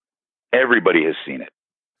 Everybody has seen it.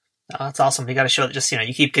 Oh, that's awesome. You got to show that just,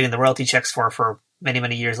 you keep getting the royalty checks for many,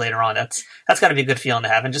 many years later on. That's got to be a good feeling to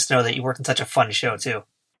have. And just know that you worked in such a fun show too.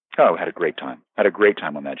 Oh, I had a great time. Had a great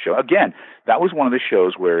time on that show. Again, that was one of the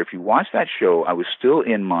shows where if you watch that show, I was still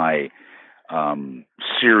in my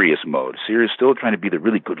serious mode. Still trying to be the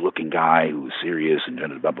really good-looking guy who was serious and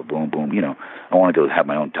boom, boom. I want to go have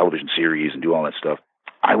my own television series and do all that stuff.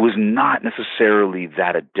 I was not necessarily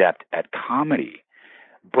that adept at comedy,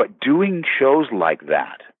 but doing shows like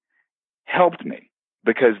that helped me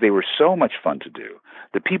because they were so much fun to do.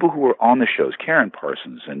 The people who were on the shows, Karen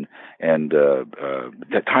Parsons and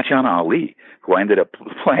Tatiana Ali, who I ended up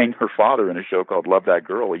playing her father in a show called Love That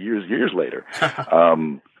Girl years later.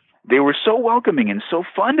 They were so welcoming and so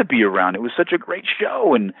fun to be around. It was such a great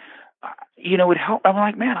show. And, it helped. I'm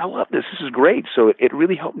like, man, I love this. This is great. So it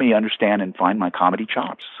really helped me understand and find my comedy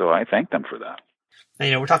chops. So I thank them for that.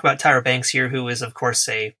 And, we're talking about Tyra Banks here, who is, of course,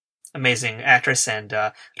 a amazing actress, and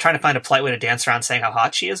trying to find a polite way to dance around saying how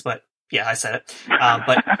hot she is. But yeah, I said it.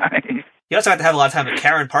 But You also got to have a lot of time with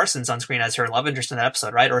Karen Parsons on screen as her love interest in that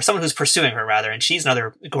episode, right? Or someone who's pursuing her, rather. And she's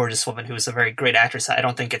another gorgeous woman who's a very great actress that I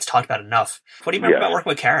don't think gets talked about enough. What do you remember about working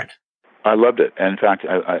with Karen? I loved it. And in fact,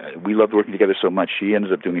 we loved working together so much. She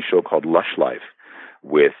ended up doing a show called Lush Life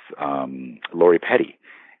with Lori Petty.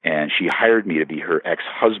 And she hired me to be her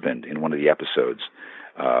ex-husband in one of the episodes.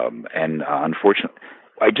 Unfortunately,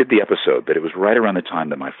 I did the episode, but it was right around the time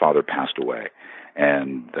that my father passed away.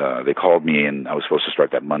 And they called me, and I was supposed to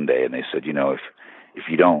start that Monday, and they said, if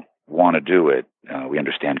you don't want to do it, we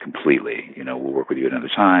understand completely. We'll work with you another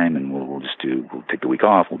time, and we'll take the week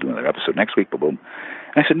off. We'll do another episode next week. Boom.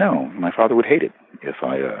 And I said, no, my father would hate it if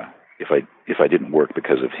I didn't work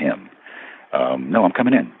because of him. No, I'm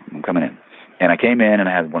coming in. And I came in, and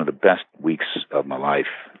I had one of the best weeks of my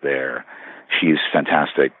life there. She's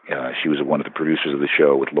fantastic. She was one of the producers of the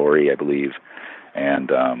show with Lori, I believe.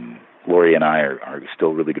 And Lori and I are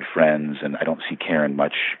still really good friends, and I don't see Karen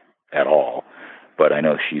much at all. But I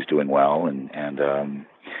know she's doing well. And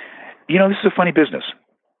this is a funny business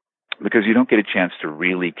because you don't get a chance to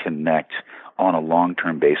really connect on a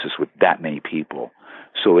long-term basis with that many people.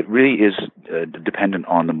 So it really is dependent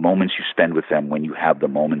on the moments you spend with them when you have the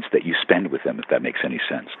moments that you spend with them, if that makes any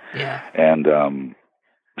sense. Yeah. And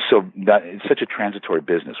so that it's such a transitory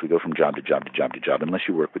business. We go from job to job to job to job, unless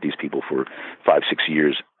you work with these people for 5-6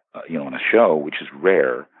 years, on a show, which is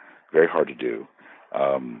rare, very hard to do.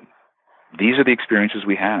 These are the experiences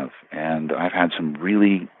we have, and I've had some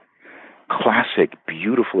really classic,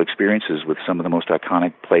 beautiful experiences with some of the most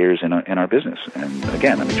iconic players in our business. And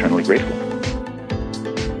again, I'm eternally grateful.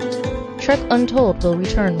 Trek Untold will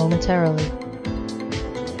return momentarily.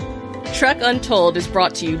 Trek Untold is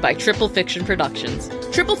brought to you by Triple Fiction Productions.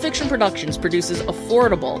 Triple Fiction Productions produces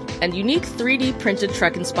affordable and unique 3D printed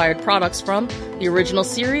Trek-inspired products from the original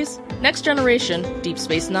series, Next Generation, Deep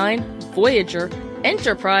Space Nine, Voyager,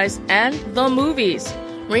 Enterprise, and the movies.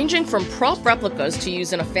 Ranging from prop replicas to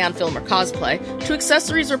use in a fan film or cosplay, to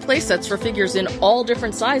accessories or playsets for figures in all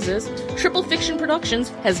different sizes, Triple Fiction Productions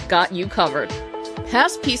has got you covered.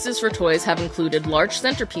 Past pieces for toys have included large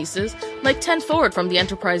centerpieces like 10 Forward from the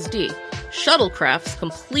Enterprise D, shuttlecrafts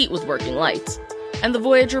complete with working lights, and the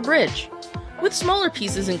Voyager Bridge, with smaller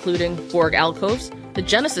pieces including Borg alcoves, the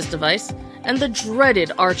Genesis device, and the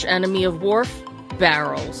dreaded arch-enemy of Worf,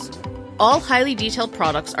 barrels. All highly detailed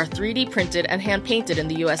products are 3D printed and hand-painted in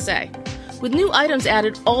the USA, with new items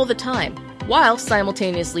added all the time, while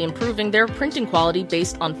simultaneously improving their printing quality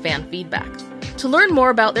based on fan feedback. To learn more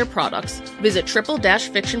about their products, visit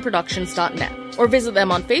triple-fictionproductions.net or visit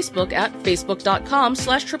them on Facebook at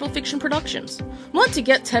facebook.com/triplefictionproductions. Want to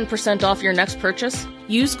get 10% off your next purchase?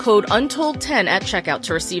 Use code UNTOLD10 at checkout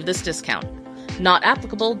to receive this discount. Not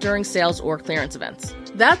applicable during sales or clearance events.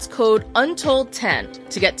 That's code UNTOLD10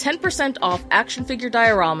 to get 10% off action figure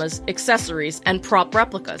dioramas, accessories, and prop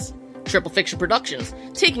replicas. Triple Fiction Productions,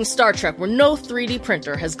 taking Star Trek where no 3D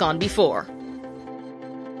printer has gone before.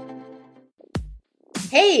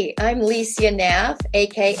 Hey, I'm Licia Nav,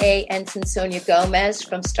 aka Ensign Sonia Gomez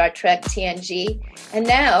from Star Trek TNG, and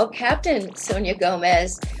now Captain Sonia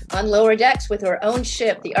Gomez on lower decks with her own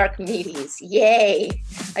ship, the Archimedes. Yay!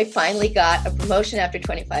 I finally got a promotion after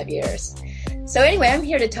 25 years. So anyway, I'm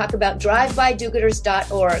here to talk about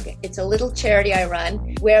drivebydogooders.org. It's a little charity I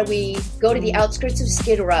run where we go to the outskirts of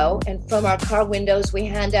Skid Row, and from our car windows we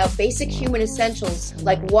hand out basic human essentials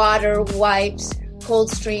like water, wipes,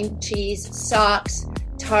 Coldstream cheese, socks,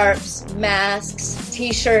 tarps, masks,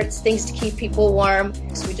 t-shirts, things to keep people warm.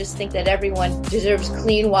 So we just think that everyone deserves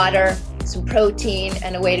clean water, some protein,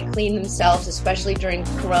 and a way to clean themselves, especially during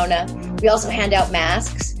Corona. We also hand out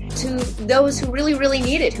masks to those who really, really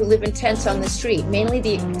need it, who live in tents on the street, mainly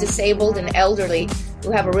the disabled and elderly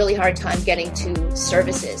who have a really hard time getting to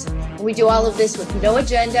services. And we do all of this with no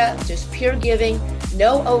agenda, just pure giving,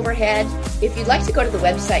 no overhead. If you'd like to go to the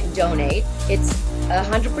website and donate, it's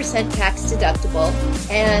 100% tax deductible.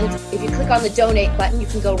 And if you click on the donate button, you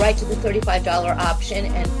can go right to the $35 option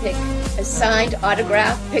and pick a signed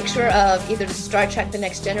autograph picture of either the Star Trek The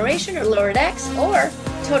Next Generation or Lower Decks, or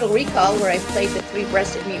Total Recall, where I played the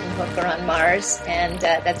three-breasted mutant hooker on Mars, and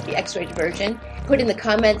that's the X-rated version. Put in the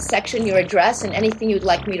comments section your address and anything you'd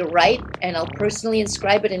like me to write, and I'll personally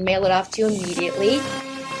inscribe it and mail it off to you immediately.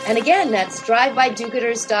 And again, that's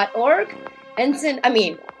drivebydogooders.org.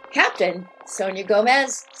 Captain Sonia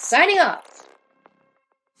Gomez, signing off.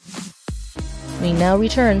 We now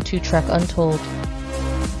return to Trek Untold.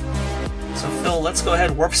 So Phil, let's go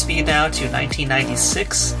ahead warp speed now to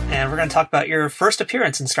 1996, and we're going to talk about your first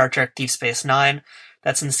appearance in Star Trek Deep Space Nine.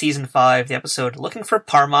 That's in Season 5, the episode Looking for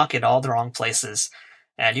Parmok in All the Wrong Places.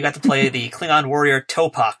 And you got to play the Klingon warrior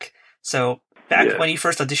Topak. So Back when you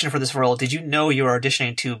first auditioned for this role, did you know you were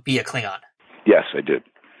auditioning to be a Klingon? Yes, I did.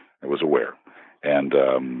 I was aware. And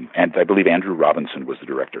I believe Andrew Robinson was the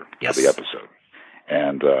director of the episode.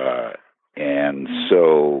 And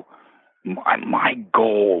so my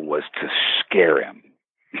goal was to scare him.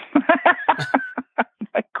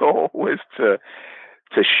 My goal was to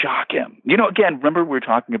shock him. Again, remember we were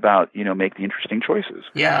talking about, make the interesting choices.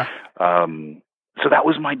 Yeah. So that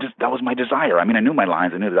was my desire. I mean, I knew my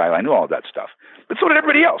lines, I knew the dialogue, I knew all of that stuff. But so did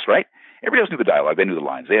everybody else, right? Everybody else knew the dialogue, they knew the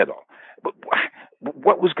lines, they had all. But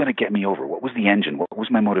what was going to get me over? What was the engine? What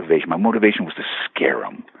was my motivation? My motivation was to scare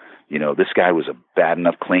him. This guy was a bad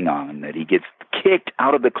enough Klingon that he gets kicked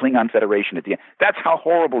out of the Klingon Federation at the end. That's how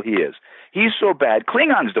horrible he is. He's so bad,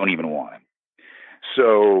 Klingons don't even want him.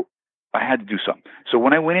 So I had to do something. So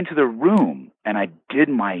when I went into the room and I did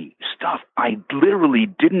my stuff, I literally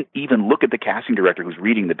didn't even look at the casting director who's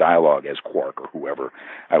reading the dialogue as Quark or whoever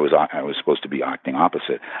I was supposed to be acting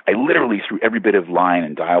opposite. I literally threw every bit of line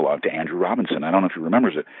and dialogue to Andrew Robinson. I don't know if he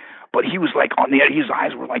remembers it, but he was like on the edge. His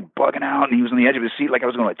eyes were like bugging out, and he was on the edge of his seat like I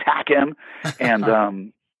was going to attack him, and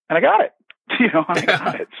I got it. I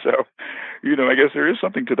got it. So, I guess there is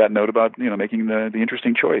something to that note about, making the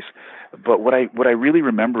interesting choice. But what I really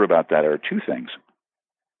remember about that are two things.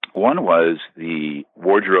 One was the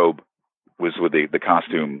wardrobe was with the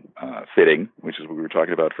costume fitting, which is what we were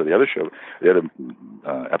talking about for the other show, the other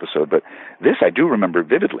episode. But this I do remember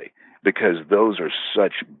vividly because those are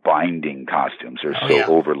such binding costumes. They're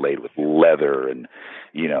overlaid with leather and,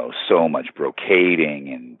 so much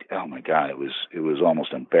brocading, and oh my God, it was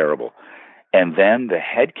almost unbearable. And then the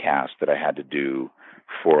head cast that I had to do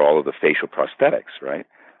for all of the facial prosthetics, right?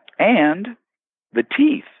 And the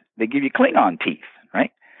teeth. They give you Klingon teeth,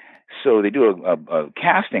 right? So they do a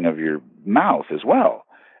casting of your mouth as well.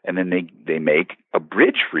 And then they make a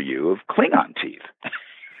bridge for you of Klingon teeth.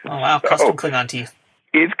 Oh, wow. Custom Klingon teeth.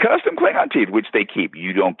 It's custom Klingon teeth, which they keep.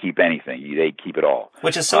 You don't keep anything. They keep it all.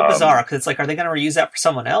 Which is so bizarre, because it's like, are they going to reuse that for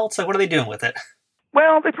someone else? Like, what are they doing with it?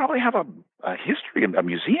 Well, they probably have a history, a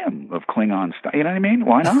museum of Klingon stuff. You know what I mean?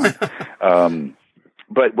 Why not?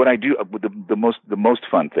 But what I do, the most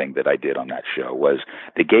fun thing that I did on that show was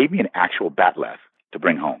they gave me an actual batleth to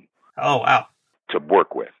bring home. Oh, wow. To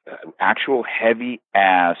work with. Actual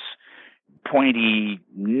heavy-ass, pointy,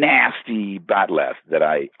 nasty batleth that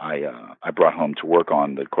I brought home to work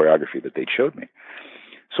on the choreography that they showed me.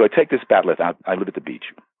 So I take this batleth out. I live at the beach.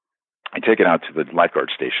 I take it out to the lifeguard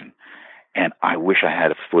station. And I wish I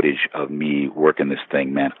had footage of me working this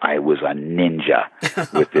thing, man. I was a ninja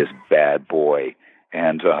with this bad boy.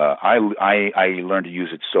 And I learned to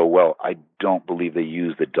use it so well, I don't believe they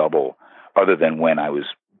used the double other than when I was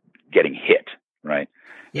getting hit, right?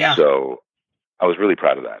 Yeah. So I was really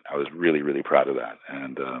proud of that. I was really, really proud of that.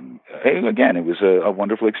 And again, it was a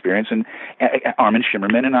wonderful experience. And Armin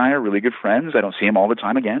Shimmerman and I are really good friends. I don't see him all the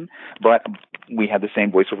time again, but we had the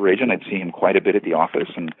same voiceover agent. I'd see him quite a bit at the office,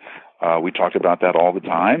 and we talked about that all the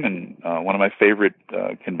time. And one of my favorite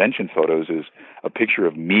convention photos is a picture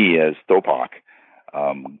of me as Thopak,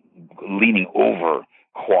 leaning over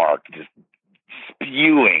Quark, just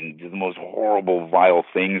spewing the most horrible, vile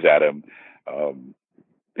things at him.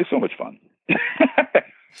 It's so much fun.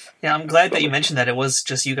 Yeah, I'm glad that you mentioned that it was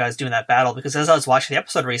just you guys doing that battle, because as I was watching the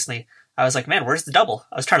episode recently, I was like, man, where's the double?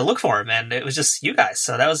 I was trying to look for him, and it was just you guys.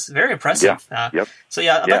 So that was very impressive. Yep. So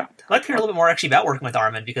yeah, I'd like to hear a little bit more actually about working with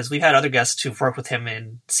Armin, because we've had other guests who've worked with him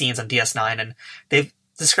in scenes on DS9, and they've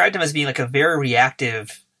described him as being like a very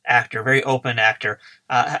reactive actor, very open actor.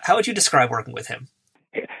 How would you describe working with him?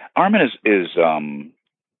 Armin is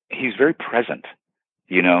he's very present.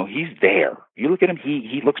 He's there. You look at him,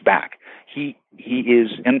 he looks back. He is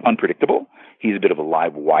unpredictable. He's a bit of a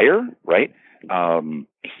live wire, right? And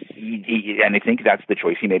I think that's the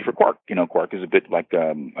choice he made for Quark. Quark is a bit like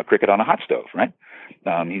a cricket on a hot stove, right?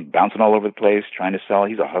 He's bouncing all over the place, trying to sell.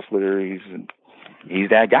 He's a hustler. He's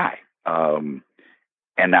that guy.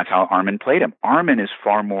 And that's how Armin played him. Armin is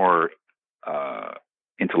far more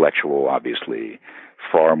intellectual, obviously,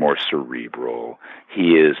 far more cerebral.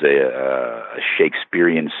 He is a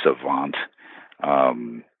Shakespearean savant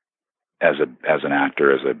as an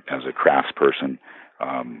actor, as a craftsperson.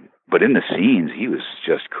 But in the scenes, he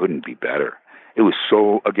couldn't be better. It was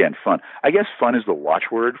so, again, fun. I guess fun is the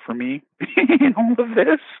watchword for me in all of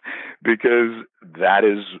this, because that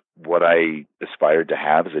is what I aspired to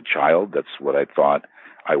have as a child. That's what I thought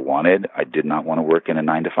I wanted. I did not want to work in a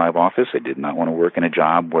 9-to-5 office. I did not want to work in a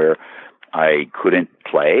job where I couldn't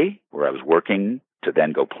play, where I was working to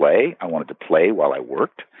then go play. I wanted to play while I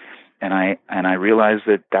worked. And I realized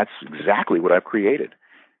that that's exactly what I've created.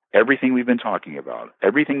 Everything we've been talking about,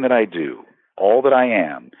 everything that I do, all that I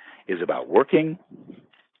am, is about working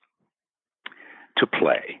to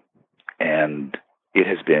play, and it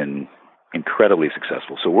has been incredibly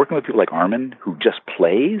successful. So working with people like Armin, who just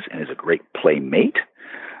plays and is a great playmate,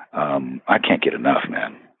 I can't get enough,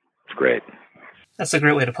 man. It's great. That's a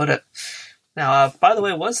great way to put it. Now, by the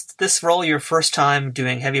way, was this role your first time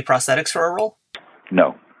doing heavy prosthetics for a role?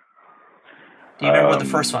 No. Do you remember what the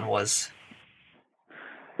first one was?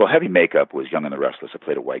 Well, heavy makeup was Young and the Restless. I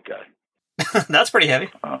played a white guy. That's pretty heavy.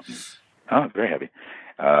 Very heavy.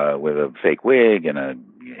 With a fake wig and a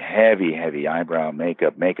heavy eyebrow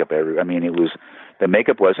makeup. The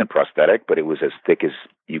makeup wasn't prosthetic, but it was as thick as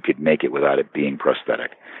you could make it without it being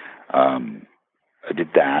prosthetic. I did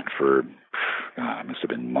that for, it must have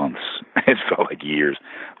been months. It felt like years,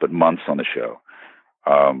 but months on the show.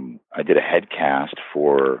 I did a head cast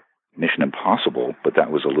for Mission Impossible, but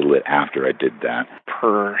that was a little bit after I did that.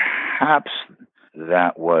 Perhaps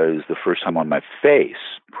that was the first time on my face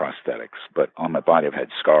prosthetics, but on my body I've had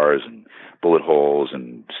scars and bullet holes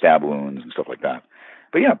and stab wounds and stuff like that.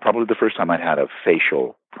 But yeah, probably the first time I'd had a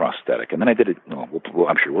facial prosthetic. And then I did it,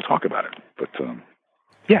 I'm sure we'll talk about it. But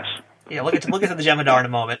yes. Yeah, we'll get to the Jem'Hadar in a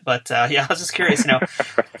moment. But yeah, I was just curious,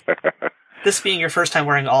 this being your first time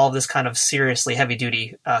wearing all of this kind of seriously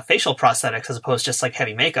heavy-duty facial prosthetics as opposed to just like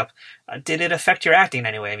heavy makeup, did it affect your acting in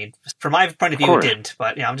any way? I mean, from my point of view, it didn't.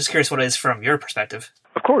 But yeah, I'm just curious what it is from your perspective.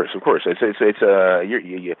 Of course.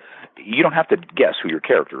 You don't have to guess who your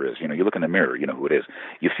character is. You look in the mirror, you know who it is.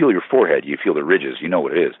 You feel your forehead, you feel the ridges, you know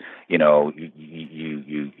what it is. You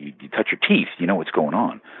touch your teeth, you know what's going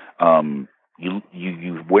on.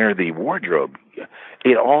 You wear the wardrobe.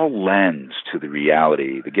 It all lends to the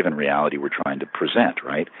reality, the given reality we're trying to present,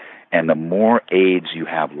 right? And the more aids you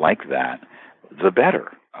have like that, the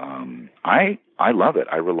better. I love it.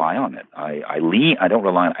 I rely on it. I lean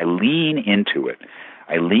into it.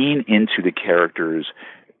 I lean into the characters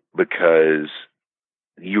because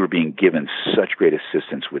you are being given such great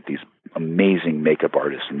assistance with these amazing makeup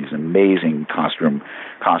artists and these amazing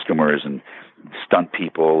costumers and stunt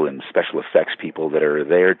people and special effects people that are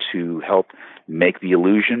there to help make the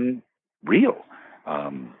illusion real.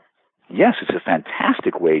 Yes, it's a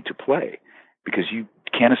fantastic way to play because you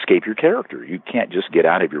can't escape your character. You can't just get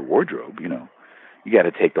out of your wardrobe, You got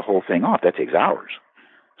to take the whole thing off. That takes hours.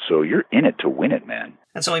 So you're in it to win it, man.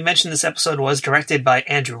 And so we mentioned this episode was directed by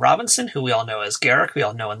Andrew Robinson, who we all know as Garak. We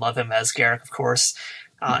all know and love him as Garak, of course.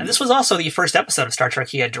 And this was also the first episode of Star Trek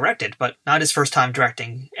he had directed, but not his first time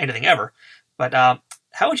directing anything ever. But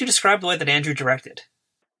how would you describe the way that Andrew directed?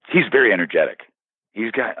 He's very energetic.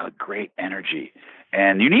 He's got a great energy.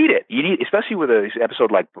 And you need it. Especially with an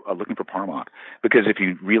episode like Looking for Parmok. Because if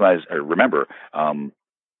you remember,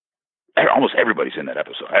 almost everybody's in that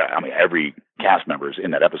episode. Every cast member is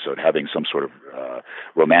in that episode having some sort of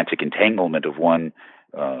romantic entanglement of one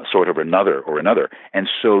sort of another. And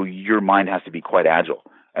so your mind has to be quite agile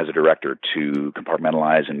as a director to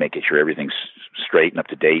compartmentalize and make sure everything's straight and up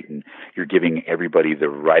to date, and you're giving everybody the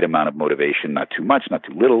right amount of motivation, not too much, not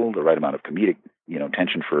too little, the right amount of comedic,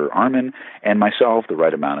 tension for Armin and myself, the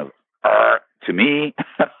right amount of to me.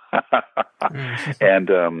 And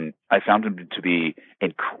I found him to be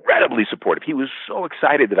incredibly supportive. He was so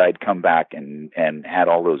excited that I'd come back and had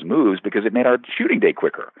all those moves because it made our shooting day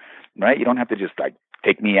quicker, right? You don't have to just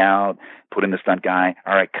take me out, put in the stunt guy,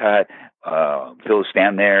 all right, cut, Phil,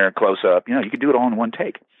 stand there, close up. You could do it all in one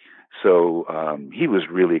take. So he was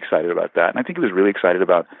really excited about that. And I think he was really excited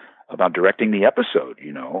about directing the episode,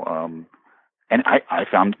 and I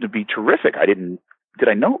found him to be terrific. Did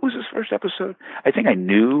I know it was his first episode? I think I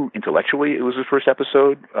knew intellectually it was his first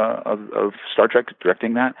episode of Star Trek,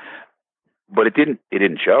 directing that, but it didn't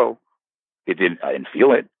show. I didn't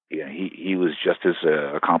feel it. He was just as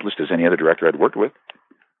accomplished as any other director I'd worked with.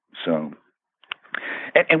 So,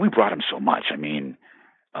 and we brought him so much.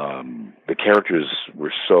 The characters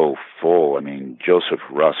were so full. Joseph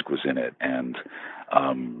Rusk was in it, and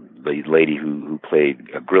the lady who played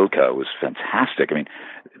Grilka was fantastic.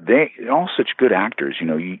 They're all such good actors.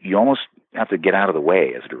 You almost have to get out of the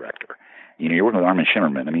way as a director. You're working with Armin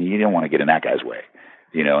Shimmerman. You don't want to get in that guy's way.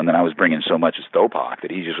 And then I was bringing so much as Stopak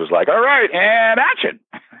that he just was like, all right, and action.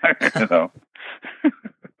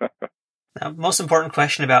 Now, most important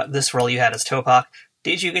question about this role you had as Topak,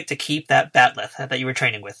 did you get to keep that batleth that you were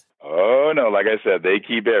training with? Oh, no, like I said, they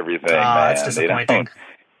keep everything, man. That's disappointing.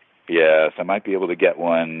 Yes, I might be able to get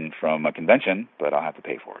one from a convention, but I'll have to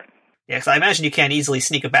pay for it. Yeah, because I imagine you can't easily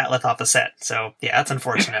sneak a batleth off the set, so yeah, that's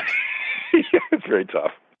unfortunate. Yeah, it's very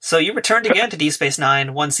tough. So you returned again to Deep Space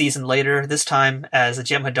Nine one season later, this time as a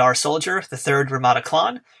Jem'Hadar soldier, the third Ramada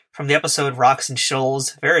Klan, from the episode Rocks and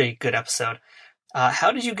Shoals. Very good episode.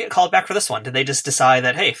 How did you get called back for this one? Did they just decide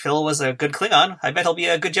that, hey, Phil was a good Klingon, I bet he'll be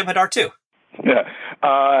a good Jem'Hadar too? Yeah,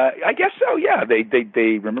 I guess so. Yeah,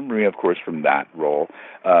 they remember me, of course, from that role.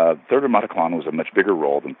 Third Mataclan was a much bigger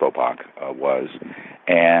role than Thopak was,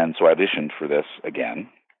 and so I auditioned for this again.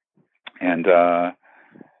 And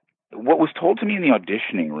what was told to me in the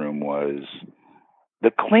auditioning room was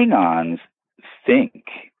the Klingons think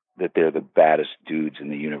that they're the baddest dudes in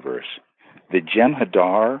the universe. The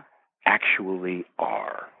Jem'Hadar actually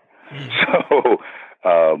are. So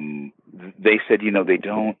they said,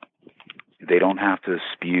 they don't have to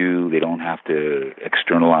spew, they don't have to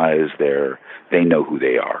externalize they know who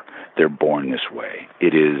they are. They're born this way.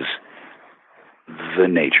 It is the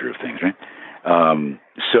nature of things, right?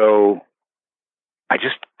 So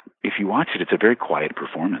if you watch it, it's a very quiet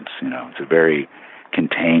performance, it's a very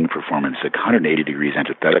contained performance, like 180 degrees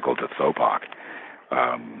antithetical to Thopak.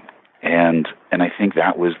 And I think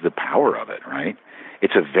that was the power of it, right?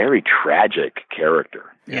 It's a very tragic character,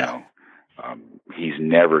 you know. He's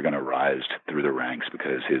never going to rise through the ranks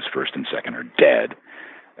because his first and second are dead,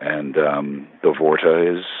 and the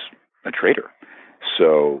Vorta is a traitor.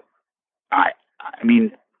 So, I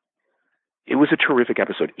mean, it was a terrific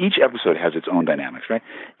episode. Each episode has its own dynamics, right?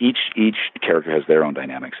 Each character has their own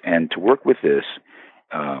dynamics, and to work with this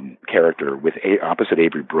character with opposite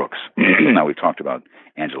Avery Brooks. Now we've talked about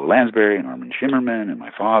Angela Lansbury and Armin Shimmerman and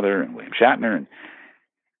my father and William Shatner, and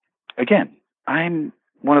again, I'm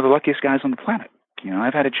one of the luckiest guys on the planet.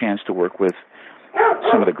 I've had a chance to work with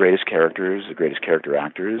some of the greatest characters, the greatest character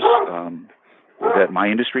actors that my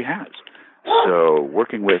industry has. So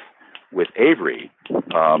working with Avery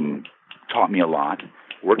taught me a lot.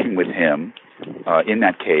 Working with him in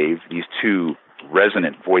that cave, these two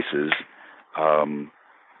resonant voices,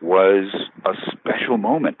 was a special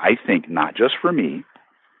moment, I think, not just for me,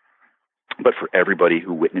 but for everybody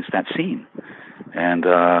who witnessed that scene. And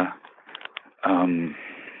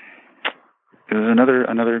it was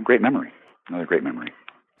another great memory. Another great memory.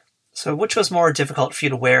 So which was more difficult for you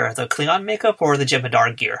to wear, the Klingon makeup or the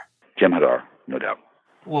Jem'Hadar gear? Jem'Hadar, no doubt.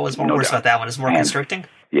 What was worse about that one? Is it more constricting?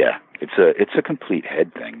 Yeah, it's a complete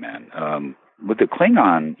head thing, man. With the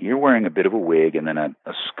Klingon, you're wearing a bit of a wig and then a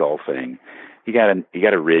skull thing. You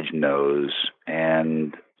got a ridged nose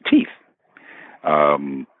and teeth.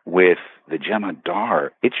 With the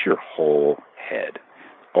Jem'Hadar, it's your whole head,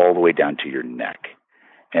 all the way down to your neck.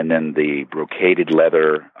 And then the brocaded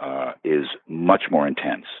leather is much more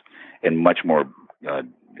intense and much more. It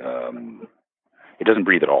doesn't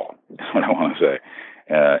breathe at all. That's what I want to say.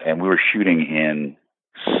 And we were shooting in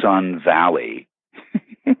Sun Valley,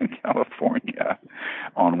 California,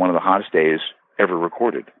 on one of the hottest days ever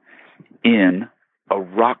recorded, in a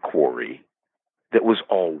rock quarry that was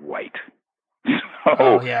all white.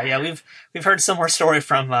 Oh yeah. We've heard a similar story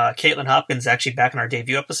from Caitlin Hopkins, actually, back in our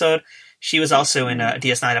debut episode. She was also in a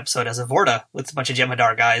DS9 episode as a Vorta with a bunch of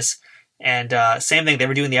Jem'Hadar guys. And same thing, they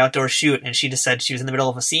were doing the outdoor shoot, and she just said she was in the middle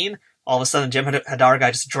of a scene. All of a sudden, the Jem'Hadar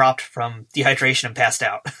guy just dropped from dehydration and passed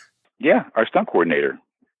out. Yeah, our stunt coordinator,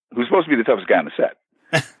 who's supposed to be the toughest guy on the set,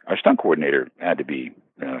 our stunt coordinator had to be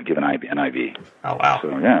given an IV. Oh wow!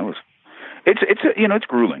 So yeah, it's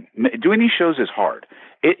grueling. Doing these shows is hard.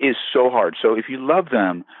 It is so hard. So if you love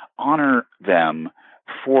them, honor them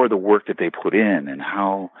for the work that they put in and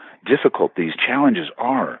how difficult these challenges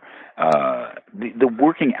are. The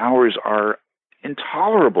working hours are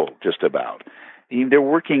intolerable, just about. They're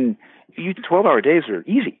working, 12-hour days are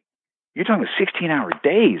easy. You're talking about 16-hour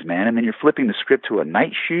days, man, and then you're flipping the script to a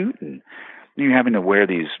night shoot, and you're having to wear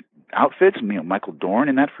these outfits. Michael Dorn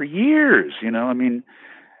in that for years.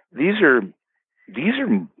 These are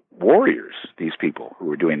warriors. These people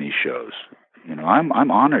who are doing these shows.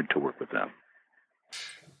 I'm honored to work with them.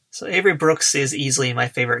 So Avery Brooks is easily my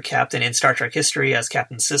favorite captain in Star Trek history as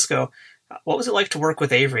Captain Sisko. What was it like to work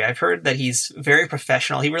with Avery? I've heard that he's very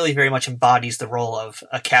professional. He really very much embodies the role of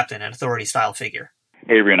a captain, an authority-style figure.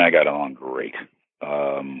 Avery and I got along great.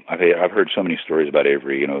 I've heard so many stories about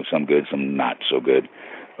Avery, some good, some not so good.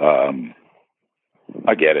 I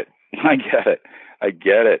get it,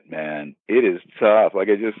 man. It is tough. Like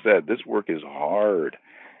I just said, this work is hard.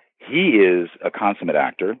 He is a consummate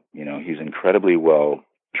actor. He's incredibly well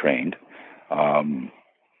trained.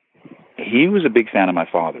 He was a big fan of my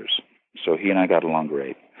father's, so he and I got along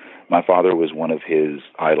great. My father was one of his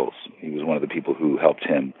idols. He was one of the people who helped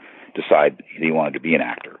him decide he wanted to be an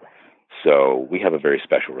actor. So we have a very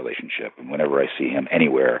special relationship, and whenever I see him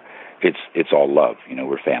anywhere, it's all love.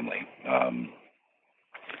 We're family.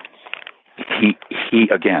 He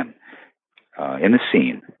again, in the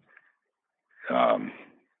scene,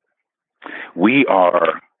 we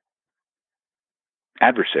are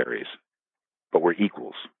adversaries but we're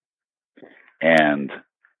equals. And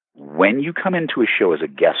when you come into a show as a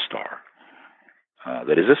guest star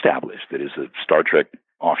that is established, that is a Star Trek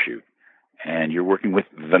offshoot, and you're working with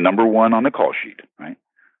the number one on the call sheet, right?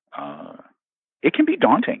 It can be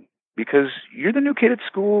daunting because you're the new kid at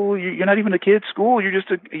school. You're not even a kid at school.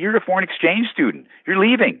 You're a foreign exchange student. You're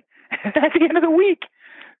leaving at the end of the week.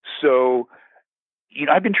 So,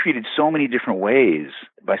 I've been treated so many different ways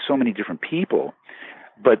by so many different people,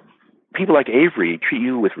 but people like Avery treat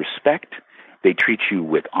you with respect. They treat you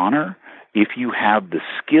with honor. If you have the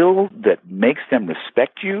skill that makes them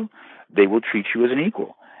respect you, they will treat you as an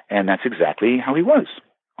equal. And that's exactly how he was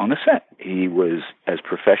on the set. He was as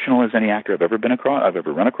professional as any actor I've ever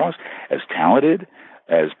run across, as talented,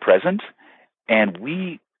 as present, and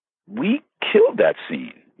we killed that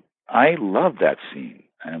scene. I love that scene,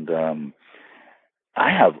 and I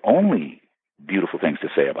have only beautiful things to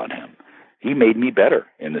say about him. He made me better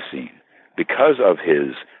in the scene because of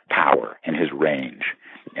his power and his range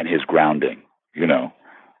and his grounding. I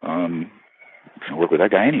can work with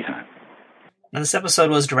that guy anytime. And this episode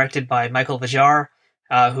was directed by Michael Vijar,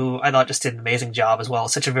 who I thought just did an amazing job as well.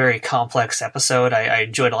 It's such a very complex episode. I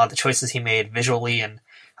enjoyed a lot of the choices he made visually, and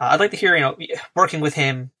I'd like to hear, working with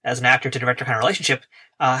him as an actor to director kind of relationship.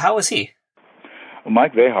 How was he? Well,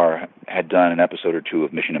 Mike Vijar had done an episode or two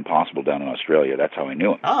of Mission Impossible down in Australia. That's how I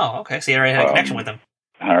knew him. Oh, okay. So you already had a connection with him.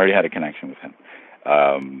 I already had a connection with him.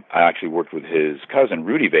 I actually worked with his cousin,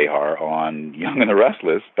 Rudy Vijar, on Young and the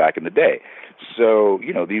Restless back in the day. So,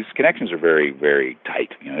 these connections are very, very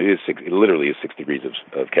tight. It literally is 6 degrees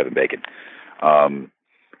of Kevin Bacon.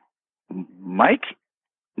 Mike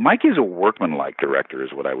is a workmanlike director,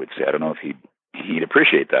 is what I would say. I don't know if he'd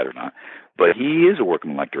appreciate that or not, but he is a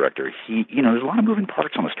workmanlike director. There's a lot of moving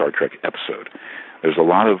parts on the Star Trek episode. There's a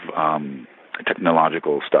lot of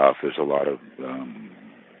technological stuff. There's a lot of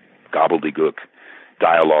gobbledygook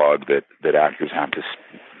dialogue that actors have to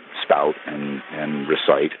spout and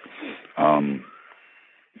recite.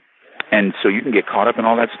 And so you can get caught up in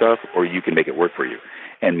all that stuff, or you can make it work for you.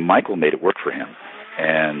 And Michael made it work for him.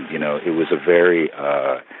 And, it was a very,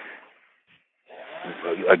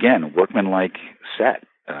 again, workmanlike set.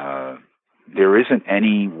 There isn't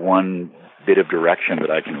any one bit of direction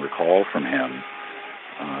that I can recall from him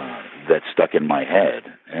that stuck in my head.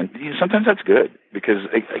 And sometimes that's good because,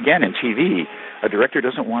 again, in TV, a director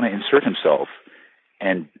doesn't want to insert himself.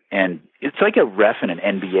 And it's like a ref in an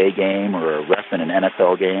NBA game or a ref in an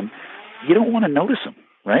NFL game. You don't want to notice them,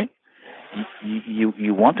 right?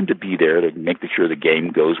 You want them to be there to make sure the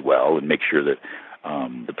game goes well and make sure that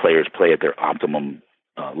the players play at their optimum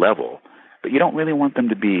level. But you don't really want them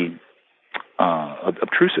to be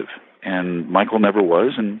obtrusive. And Michael never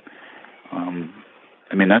was. And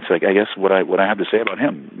that's I guess what I have to say about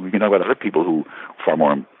him. We can talk about other people who are far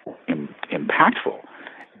more impactful.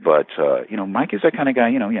 But Mike is that kind of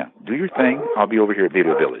guy. Do your thing. I'll be over here at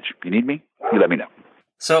Beta Village. You need me? You let me know.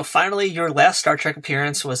 So finally, your last Star Trek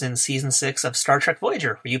appearance was in Season 6 of Star Trek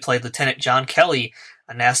Voyager, where you played Lieutenant John Kelly,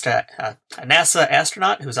 a NASA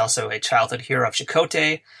astronaut who's also a childhood hero of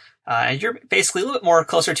Chakotay. And you're basically a little bit more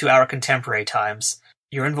closer to our contemporary times.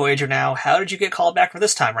 You're in Voyager now. How did you get called back for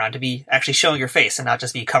this time around to be actually showing your face and not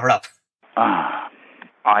just be covered up?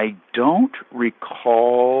 I don't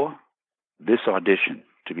recall this audition,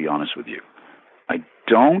 to be honest with you. I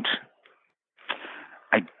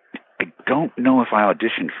don't know if I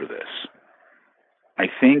auditioned for this. I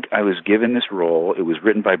think I was given this role. It was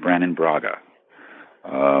written by Brannon Braga.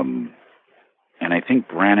 And I think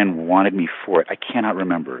Brannon wanted me for it. I cannot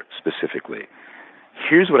remember specifically.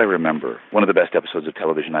 Here's what I remember. One of the best episodes of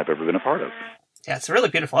television I've ever been a part of. Yeah, it's a really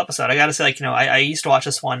beautiful episode. I gotta say, I used to watch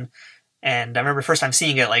this one, and I remember the first time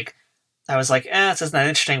seeing it, I was like, this isn't that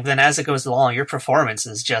interesting. But then as it goes along, your performance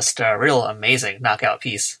is just a real amazing knockout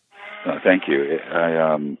piece. Thank you.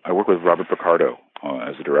 I work with Robert Picardo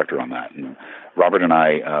as the director on that. And Robert and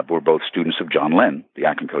I were both students of John Lenn, the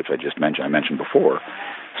acting coach I mentioned before.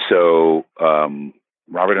 So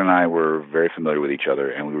Robert and I were very familiar with each other,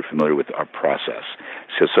 and we were familiar with our process.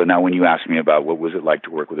 So now when you ask me about what was it like to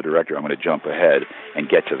work with a director, I'm going to jump ahead and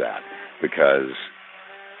get to that. Because,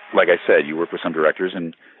 like I said, you work with some directors,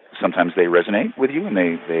 and sometimes they resonate with you, and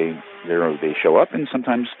they show up, and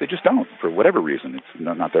sometimes they just don't for whatever reason. It's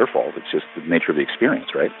not their fault. It's just the nature of the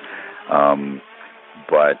experience, right?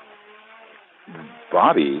 But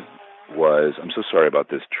Bobby was, I'm so sorry about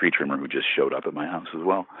this tree trimmer who just showed up at my house as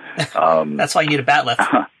well. That's why you need a bat lift.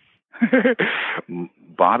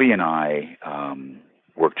 Bobby and I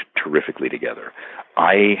worked terrifically together.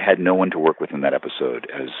 I had no one to work with in that episode,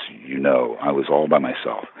 as you know. I was all by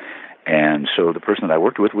myself. And so the person that I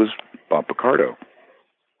worked with was Bob Picardo.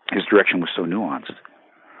 his direction was so nuanced.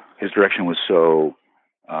 His direction was so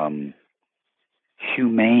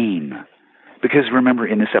humane. Because remember,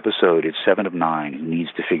 in this episode, it's 7 of 9 who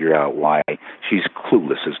needs to figure out why she's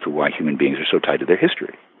clueless as to why human beings are so tied to their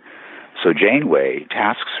history. So Janeway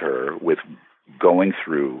tasks her with going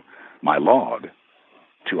through my log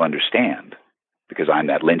to understand, because I'm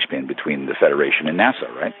that linchpin between the Federation and NASA,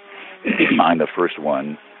 right? I'm the first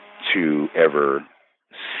one to ever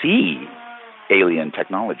see alien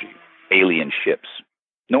technology, alien ships.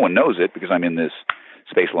 No one knows it because I'm in this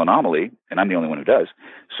spatial anomaly, and I'm the only one who does.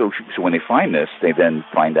 So when they find this, they then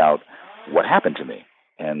find out what happened to me.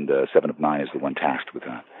 And 7 of 9 is the one tasked with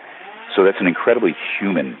that. So that's an incredibly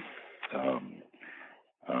human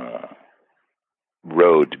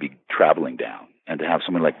road to be traveling down. And to have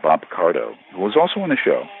someone like Bob Picardo, who was also on the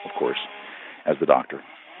show, of course, as the Doctor,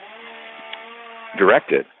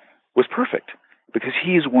 direct it, was perfect. Because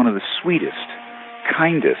he is one of the sweetest,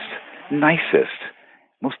 kindest, nicest,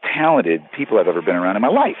 most talented people I've ever been around in my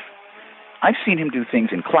life. I've seen him do things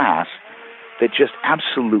in class that just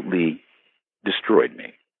absolutely destroyed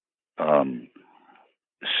me.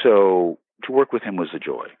 So to work with him was a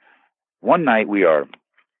joy. One night we are,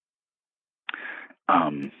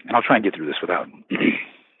 and I'll try and get through this without,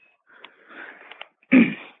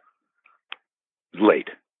 late,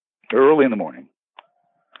 early in the morning,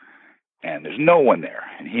 and there's no one there.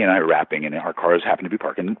 And he and I are rapping, and our cars happen to be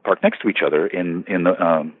parked next to each other in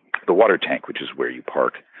the water tank, which is where you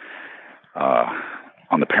park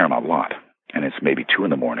on the Paramount lot. And it's maybe 2 in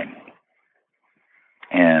the morning.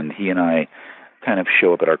 And he and I kind of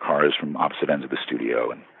show up at our cars from opposite ends of the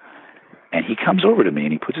studio, and he comes over to me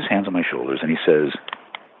and he puts his hands on my shoulders and he says,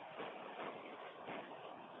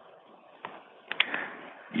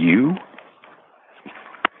 "You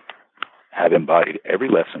have embodied every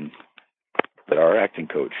lesson that our acting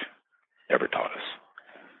coach ever taught us.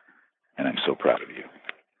 And I'm so proud of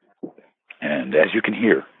you." And as you can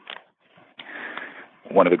hear,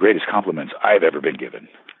 one of the greatest compliments I've ever been given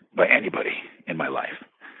by anybody in my life.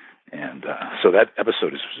 And so that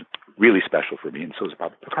episode is really special for me, and so is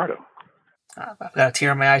Bob Picardo. I've got a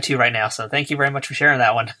tear in my eye, too, right now, so thank you very much for sharing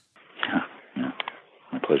that one. Yeah,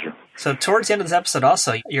 my pleasure. So towards the end of this episode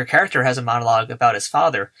also, your character has a monologue about his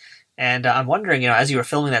father. And I'm wondering, as you were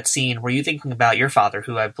filming that scene, were you thinking about your father,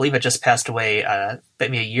 who I believe had just passed away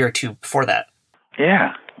maybe a year or two before that?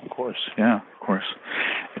 Yeah, of course.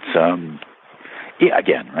 It's,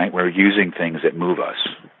 again, right? We're using things that move us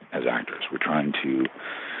as actors. We're trying to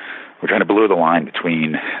blur the line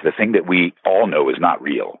between the thing that we all know is not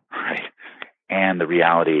real, right, and the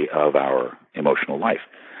reality of our emotional life.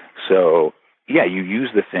 So, yeah, you use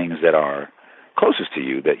the things that are closest to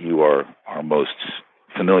you, that you are most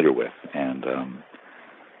familiar with. And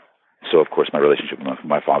so, of course, my relationship with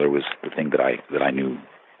my father was the thing that I knew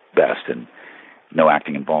best, and no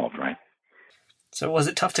acting involved, right? So was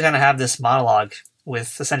it tough to kind of have this monologue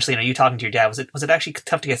with essentially, you talking to your dad? Was it actually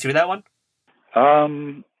tough to get through that one?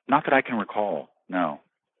 Not that I can recall. No.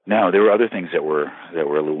 There were other things that were a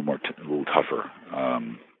little more a little tougher,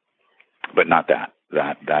 but not that.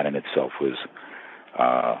 That in itself was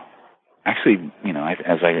actually,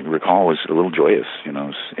 as I recall, was a little joyous,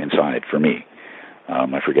 inside for me.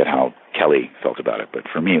 I forget how Kelly felt about it, but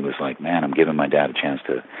for me it was like, man, I'm giving my dad a chance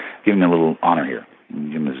to give him a little honor here,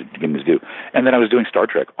 give him his due. And then I was doing Star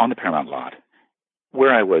Trek on the Paramount lot,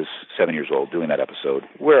 where I was 7 years old doing that episode,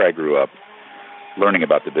 where I grew up, learning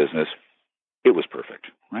about the business. It was perfect,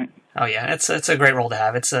 right? Oh yeah, it's a great role to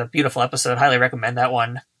have. It's a beautiful episode. Highly recommend that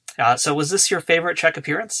one. So was this your favorite Trek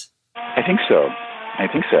appearance? I think so. I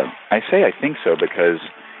say I think so because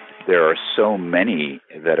there are so many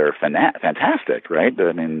that are fantastic, right?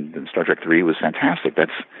 I mean, Star Trek 3 was fantastic.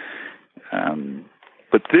 That's,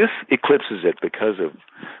 but this eclipses it because of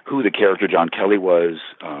who the character John Kelly was.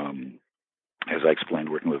 As I explained,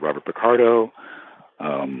 working with Robert Picardo,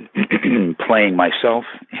 playing myself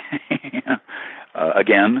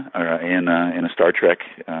again in a Star Trek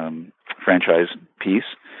franchise piece,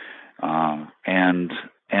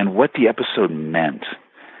 and what the episode meant,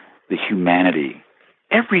 the humanity.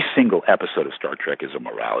 Every single episode of Star Trek is a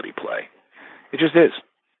morality play. It just is.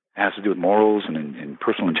 It has to do with morals and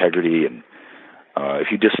personal integrity, and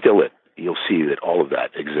if you distill it, you'll see that all of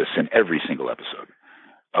that exists in every single episode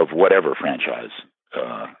of whatever franchise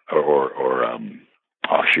or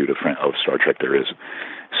offshoot of Star Trek there is.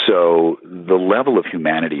 So the level of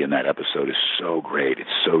humanity in that episode is so great. It's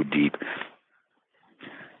so deep.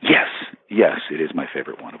 Yes, it is my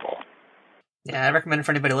favorite one of all. Yeah, I recommend it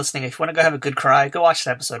for anybody listening. If you want to go have a good cry, go watch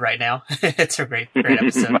the episode right now. It's a great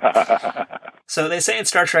episode. So they say in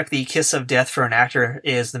Star Trek the kiss of death for an actor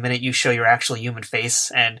is the minute you show your actual human face,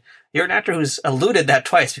 and you're an actor who's eluded that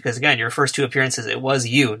twice because, again, your first 2 appearances, it was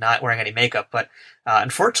you not wearing any makeup. But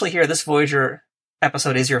unfortunately here, this Voyager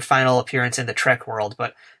episode is your final appearance in the Trek world.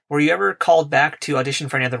 But were you ever called back to audition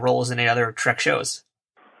for any other roles in any other Trek shows?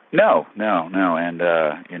 No. And,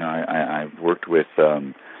 I've worked with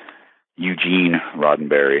Eugene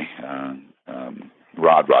Roddenberry,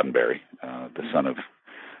 Rod Roddenberry, the son of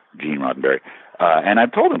Gene Roddenberry. And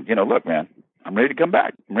I've told him, look, man, I'm ready to come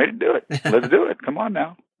back. I'm ready to do it. Let's do it. Come on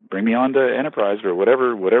now. Bring me on to Enterprise or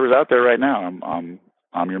whatever's out there right now.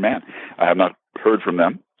 I'm your man. I have not heard from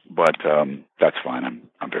them, but that's fine.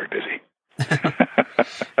 I'm very busy.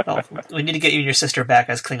 Well, we need to get you and your sister back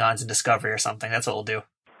as Klingons in Discovery or something. That's what we'll do.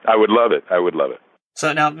 I would love it.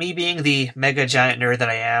 So now, me being the mega giant nerd that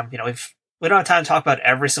I am, we don't have time to talk about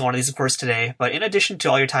every single one of these, of course, today, but in addition to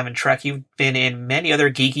all your time in Trek, you've been in many other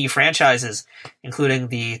geeky franchises, including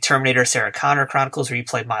the Terminator Sarah Connor Chronicles, where you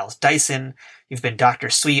played Miles Dyson. You've been Dr.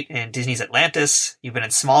 Sweet in Disney's Atlantis. You've been in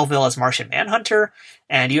Smallville as Martian Manhunter,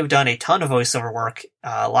 and you have done a ton of voiceover work,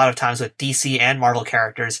 a lot of times with DC and Marvel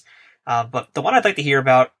characters. But the one I'd like to hear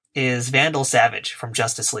about is Vandal Savage from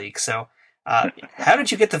Justice League. So, how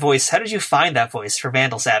did you get the voice? How did you find that voice for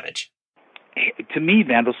Vandal Savage? To me,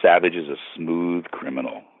 Vandal Savage is a smooth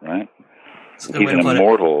criminal, right? He's an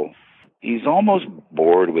immortal. He's almost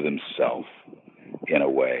bored with himself in a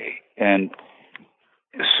way. And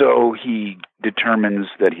so he determines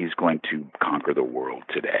that he's going to conquer the world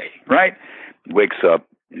today, right? He wakes up,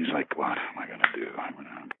 and he's like, what am I going to do?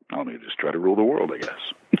 I'll just try to rule the world, I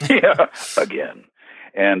guess. Yeah, again.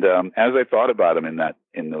 And as I thought about him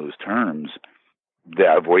in those terms,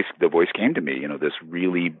 the voice came to me, this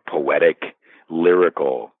really poetic,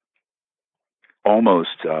 lyrical,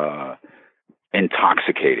 almost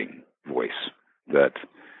intoxicating voice that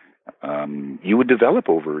you would develop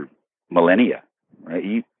over millennia, right?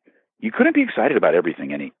 You couldn't be excited about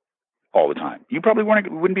everything all the time. You probably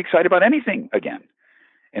wouldn't be excited about anything again.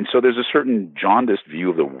 And so there's a certain jaundiced view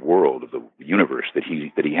of the world, of the universe that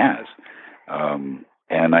he has.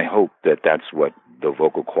 And I hope that that's what the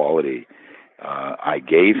vocal quality I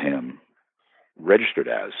gave him registered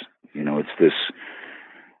as. It's this,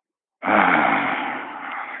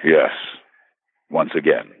 yes, once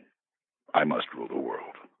again, I must rule the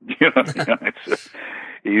world.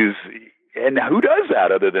 And who does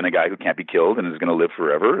that other than a guy who can't be killed and is going to live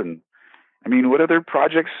forever? And I mean, what other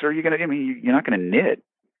projects are you going to, you're not going to knit.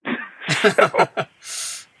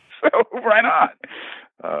 So why not?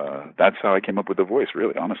 That's how I came up with the voice,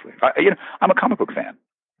 really, honestly. I'm a comic book fan.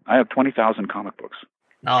 I have 20,000 comic books.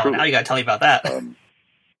 Oh, truly. Now you got to tell me about that.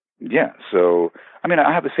 Yeah, so,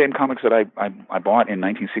 I have the same comics that I bought in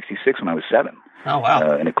 1966 when I was 7. Oh,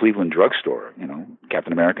 wow. In a Cleveland drugstore,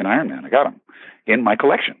 Captain America and Iron Man. I got them in my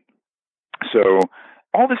collection. So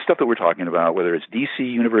all this stuff that we're talking about, whether it's DC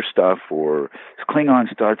Universe stuff or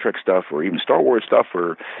Klingon Star Trek stuff or even Star Wars stuff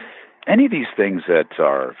or any of these things that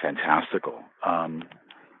are fantastical,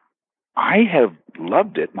 I have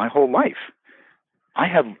loved it my whole life. I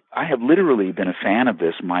have literally been a fan of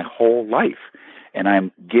this my whole life, and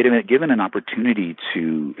I'm given an opportunity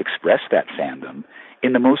to express that fandom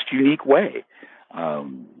in the most unique way.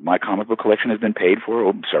 My comic book collection has been paid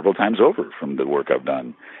for several times over from the work I've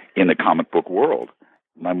done in the comic book world.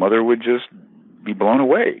 My mother would just be blown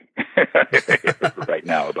away right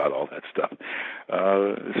now about all that stuff.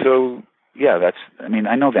 So yeah,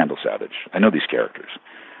 I know Vandal Savage. I know these characters.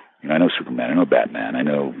 I know Superman. I know Batman. I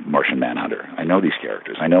know Martian Manhunter. I know these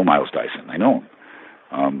characters. I know Miles Dyson. I know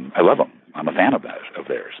them. I love them. I'm a fan of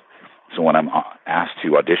theirs. So when I'm asked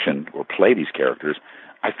to audition or play these characters,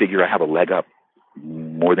 I figure I have a leg up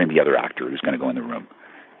more than the other actor who's going to go in the room,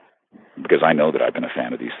 because I know that I've been a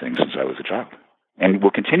fan of these things since I was a child and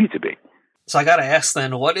will continue to be. So I got to ask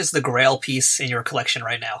then, what is the grail piece in your collection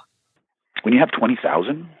right now? When you have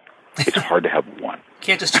 20,000, it's hard to have one.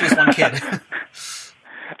 Can't just choose one kid.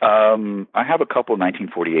 I have a couple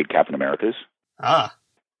 1948 Captain Americas. Ah.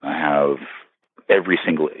 I have every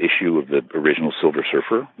single issue of the original Silver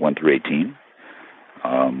Surfer, 1 through 18.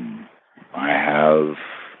 I have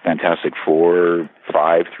Fantastic Four,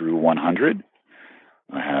 5 through 100.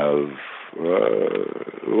 I have,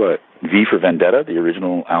 V for Vendetta, the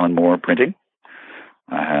original Alan Moore printing.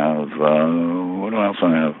 I have, what else do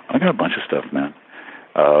I have? I got a bunch of stuff, man.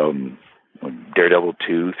 Daredevil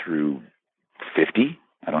 2 through 50.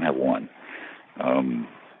 I don't have one.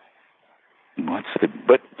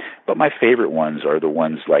 But my favorite ones are the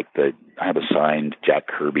ones like I have a signed Jack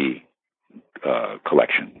Kirby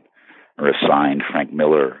collection, or a signed Frank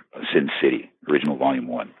Miller Sin City, original volume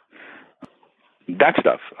 1. That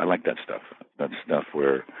stuff. I like that stuff. That stuff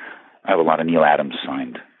where I have a lot of Neil Adams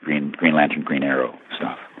signed Green Lantern, Green Arrow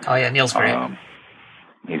stuff. Oh yeah, Neil's great.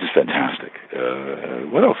 He's fantastic.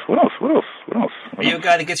 What else? Are you a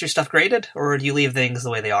guy that gets your stuff graded, or do you leave things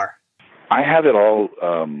the way they are? I have it all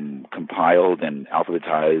compiled and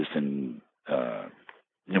alphabetized and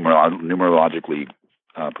numerologically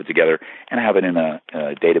put together, and I have it in a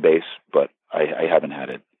database, but I haven't had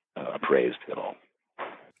it appraised at all.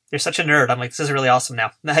 You're such a nerd. I'm like, this is really awesome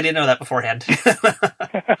now. I didn't know that beforehand.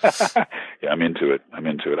 Yeah, I'm into it.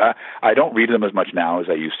 I don't read them as much now as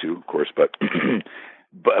I used to, of course, but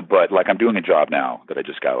but like I'm doing a job now that I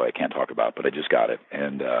just got. I can't talk about, but I just got it,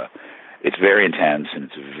 and it's very intense and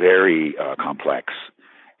it's very complex.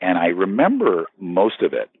 And I remember most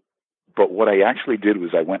of it. But what I actually did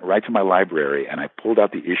was I went right to my library and I pulled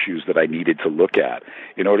out the issues that I needed to look at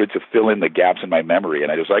in order to fill in the gaps in my memory.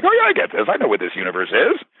 And I was like, oh yeah, I get this. I know what this universe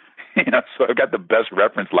is. So I've got the best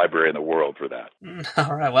reference library in the world for that.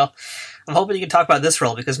 All right. Well, I'm hoping you can talk about this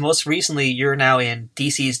role because most recently you're now in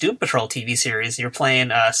DC's Doom Patrol TV series. You're playing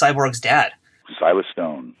Cyborg's dad. Silas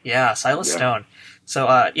Stone. Yeah, Silas Stone.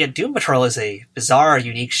 So, Doom Patrol is a bizarre,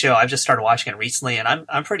 unique show. I've just started watching it recently, and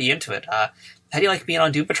I'm pretty into it. How do you like being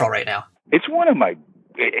on Doom Patrol right now? It's one of my,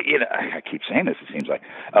 I keep saying this, it seems like,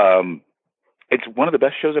 it's one of the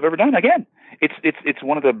best shows I've ever done. Again, it's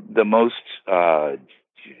one of the most, God,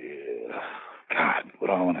 what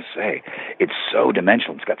do I want to say? It's so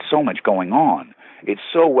dimensional. It's got so much going on. It's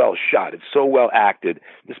so well shot. It's so well acted.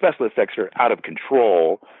 The special effects are out of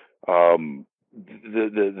control. I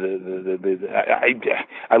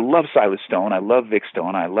love Silas Stone. I love Vic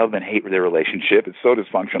Stone. I love and hate their relationship. It's so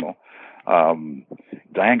dysfunctional.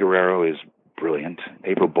 Diane Guerrero is brilliant.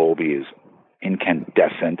 April Bowlby is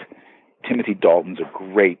incandescent. Timothy Dalton's a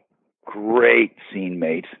great scene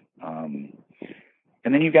mate.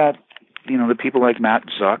 And then you got, the people like Matt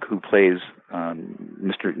Zuck, who plays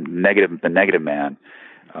Mr. Negative, the Negative Man,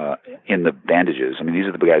 in the bandages. I mean, these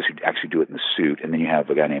are the guys who actually do it in the suit. And then you have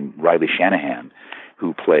a guy named Riley Shanahan,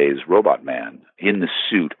 who plays Robot Man in the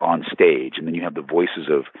suit on stage. And then you have the voices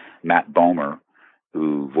of Matt Bomer,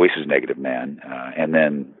 who voices Negative Man, and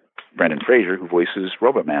then Brendan Fraser, who voices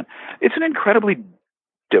Robot Man. It's an incredibly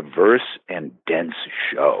diverse and dense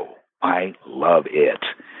show. I love it.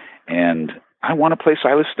 And I want to play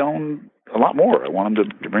Silas Stone a lot more. I want him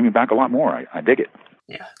to bring me back a lot more. I dig it.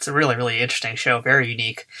 Yeah, it's a really, really interesting show. Very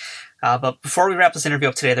unique. But before we wrap this interview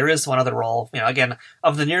up today, there is one other role. Again,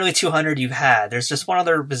 of the nearly 200 you've had, there's just one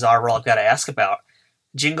other bizarre role I've got to ask about.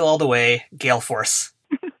 Jingle All the Way, Gale Force.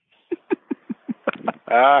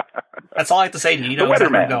 That's all I have to say to you. You know where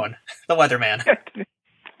I'm going. The Weatherman.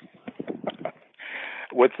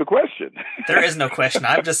 What's the question? There is no question.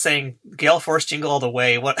 I'm just saying, Gale Force, Jingle All the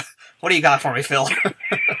Way. What do you got for me, Phil?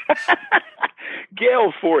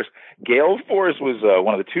 Gale Force. Gale Force was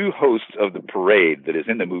one of the two hosts of the parade that is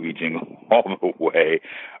in the movie Jingle All the Way.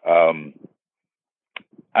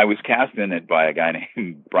 I was cast in it by a guy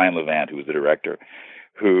named Brian Levant, who was the director,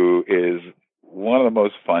 who is one of the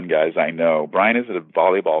most fun guys I know. Brian is a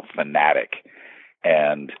volleyball fanatic,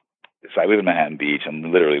 and so I live in Manhattan Beach. I'm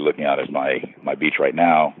literally looking out at my beach right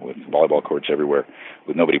now with volleyball courts everywhere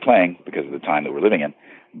with nobody playing because of the time that we're living in.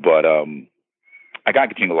 But I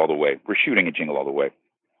got Jingle All the Way. We're shooting at Jingle All the Way.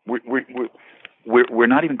 We're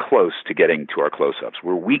not even close to getting to our close-ups.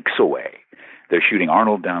 We're weeks away. They're shooting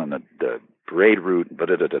Arnold down the parade route.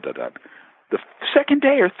 The second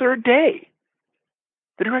day or third day,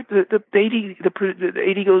 the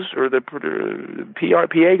AD goes, or the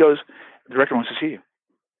PA goes, the director wants to see you.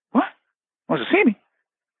 What? Wants to see me?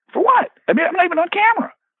 For what? I mean, I'm not even on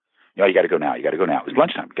camera. No, you got to go now. It's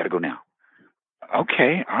lunchtime. You got to go now.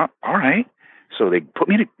 Okay, all right. So they put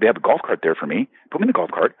me they have a golf cart there for me. Put me in the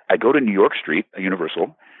golf cart. I go to New York Street,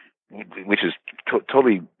 Universal, which is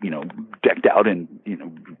totally, decked out in,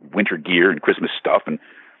 winter gear and Christmas stuff. And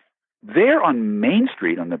there on Main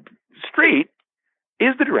Street, on the street,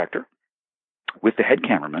 is the director with the head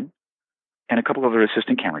cameraman and a couple other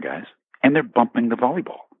assistant camera guys, and they're bumping the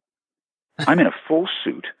volleyball. I'm in a full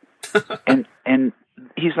suit, and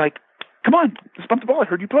he's like, "Come on, let's bump the ball. I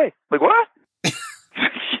heard you play." I'm like, what?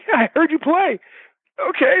 Yeah, I heard you play.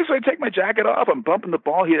 Okay, so I take my jacket off. I'm bumping the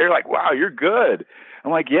ball. They're like, "Wow, you're good."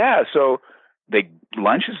 I'm like, "Yeah." So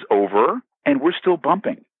lunch is over, and we're still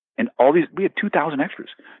bumping. And we had 2,000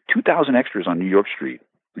 extras on New York Street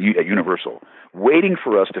at Universal, waiting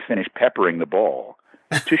for us to finish peppering the ball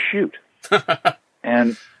to shoot.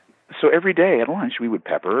 And so every day at lunch, we would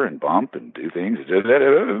pepper and bump and do things.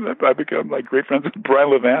 I become like great friends with Brian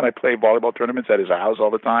Levant. I play volleyball tournaments at his house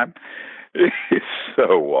all the time. It's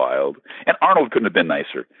so wild. And Arnold couldn't have been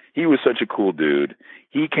nicer. He was such a cool dude.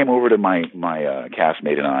 He came over to my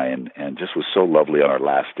castmate and I, and just was so lovely on our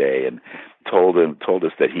last day, and told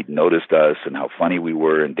us that he'd noticed us and how funny we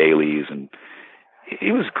were in dailies, and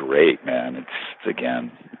it was great, man. It's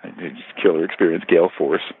again, killer experience. Gale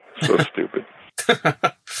Force, so stupid.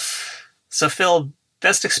 So Phil,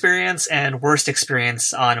 best experience and worst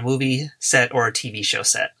experience on a movie set or a TV show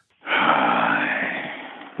set?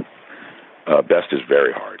 Best is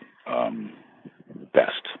very hard.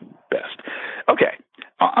 Best. Okay,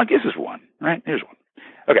 I'll guess this one, right? Here's one.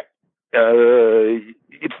 Okay.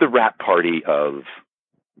 It's the wrap party of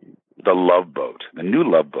the Love Boat, the new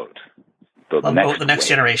Love Boat. The next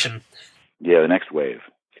generation. Yeah, the next wave.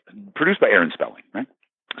 Produced by Aaron Spelling, right?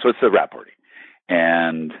 So it's the wrap party.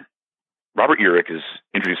 And Robert Urich is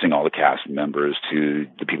introducing all the cast members to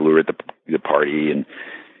the people who are at the party, and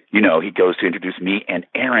he goes to introduce me, and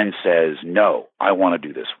Aaron says, "No, I want to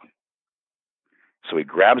do this one." So he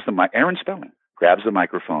grabs Aaron Spelling grabs the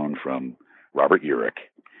microphone from Robert Urich,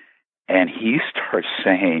 and he starts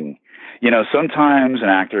saying, sometimes an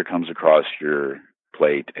actor comes across your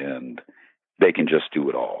plate and they can just do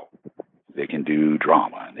it all. They can do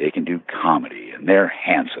drama, and they can do comedy, and they're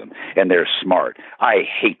handsome, and they're smart. I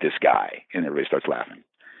hate this guy. And everybody starts laughing.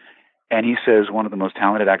 And he says, one of the most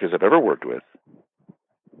talented actors I've ever worked with,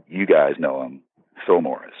 you guys know him, Phil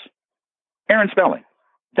Morris. Aaron Spelling.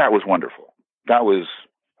 That was wonderful. That was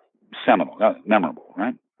seminal, memorable,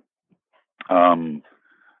 right?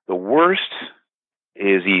 The worst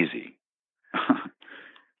is easy,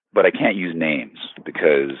 but I can't use names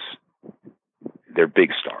because they're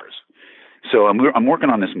big stars. So I'm working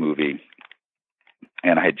on this movie,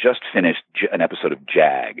 and I had just finished an episode of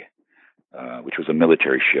Jag, which was a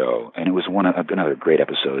military show, and it was another great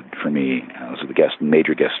episode for me. I was a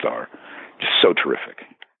major guest star, just so terrific.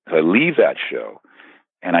 So I leave that show,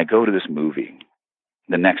 and I go to this movie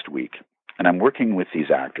the next week, and I'm working with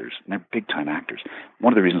these actors, and they're big-time actors.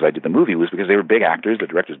 One of the reasons I did the movie was because they were big actors. The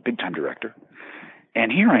director's a big-time director.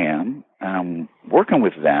 And here I am, working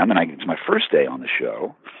with them, and it's my first day on the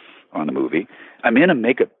show, on the movie. I'm in a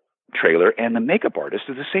makeup trailer, and the makeup artist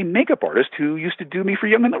is the same makeup artist who used to do me for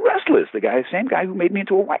Young and the Restless, same guy who made me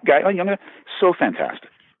into a white guy on Young and so fantastic.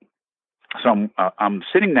 So I'm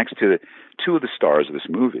sitting next to two of the stars of this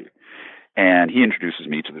movie, and he introduces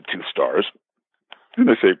me to the two stars, and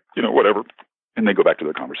they say, whatever, and they go back to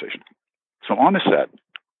their conversation. So on the set,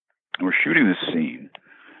 we're shooting this scene,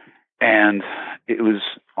 and it was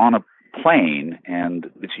on a plane, and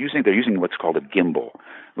they're using what's called a gimbal,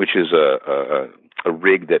 which is a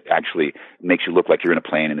rig that actually makes you look like you're in a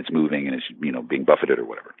plane and it's moving and it's being buffeted or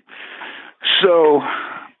whatever. So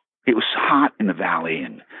it was hot in the valley,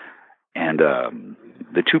 and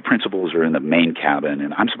the two principals are in the main cabin,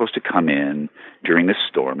 and I'm supposed to come in during this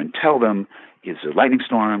storm and tell them it's a lightning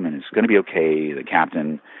storm and it's going to be okay. The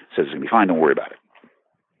captain says it's going to be fine. Don't worry about it.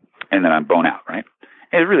 And then I'm bone out, right?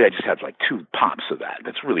 And really, I just had like 2 pops of that.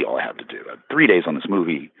 That's really all I have to do. I had 3 days on this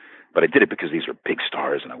movie, but I did it because these are big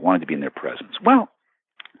stars and I wanted to be in their presence. Well,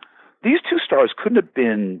 these 2 stars couldn't have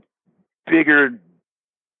been bigger,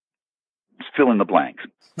 fill in the blanks.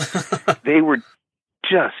 They were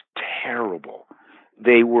just terrible.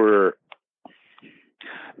 They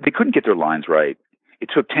couldn't get their lines right. It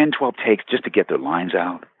took 10, 12 takes just to get their lines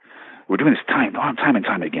out. We're doing this time and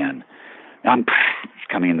time again. I'm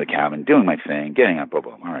coming in the cabin, doing my thing, getting up, blah,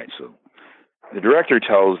 blah. All right, so the director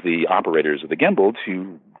tells the operators of the gimbal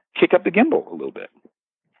to kick up the gimbal a little bit.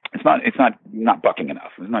 It's not bucking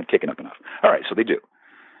enough. It's not kicking up enough. All right, so they do.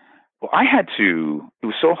 Well, it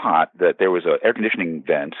was so hot that there was an air conditioning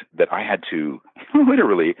vent that I had to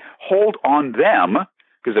literally hold on them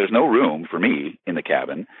because there's no room for me in the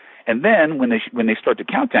cabin. And then when they start to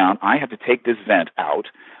count down, I have to take this vent out,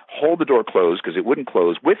 hold the door closed because it wouldn't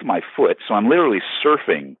close with my foot. So I'm literally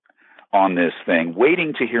surfing on this thing,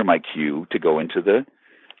 waiting to hear my cue to go into the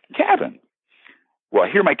cabin. Well,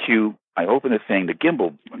 I hear my cue. I open the thing. The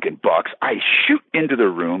gimbal bucks. I shoot into the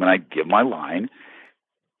room and I give my line.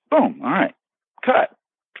 Boom. All right. Cut.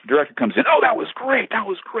 The director comes in. Oh, that was great. That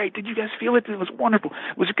was great. Did you guys feel it? It was wonderful.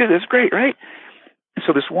 It was good. It was great, right? And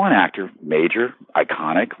so this one actor, major,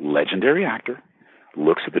 iconic, legendary actor,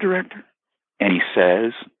 looks at the director and he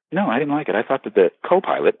says, no, I didn't like it. I thought that the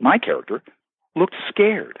co-pilot, my character, looked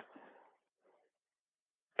scared.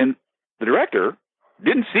 And the director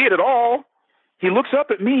didn't see it at all. He looks up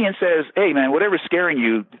at me and says, hey, man, whatever's scaring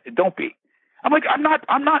you, don't be. I'm like, I'm not.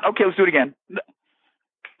 Okay, let's do it again.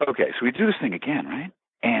 Okay, so we do this thing again, right?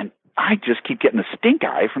 And I just keep getting the stink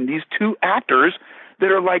eye from these 2 actors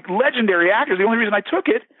that are like legendary actors. The only reason I took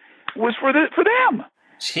it was for them.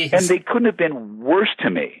 Jeez. And they couldn't have been worse to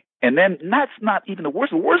me. And then that's not even the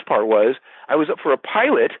worst. The worst part was I was up for a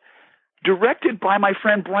pilot directed by my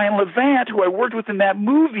friend Brian Levant, who I worked with in that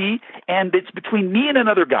movie, and it's between me and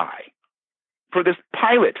another guy for this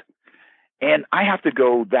pilot. And I have to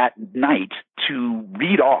go that night to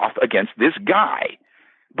read off against this guy.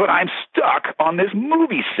 But I'm stuck on this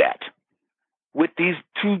movie set with these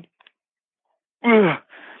two.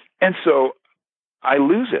 And so I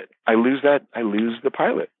lose it. I lose the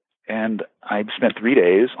pilot. And I spent 3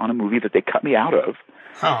 days on a movie that they cut me out of.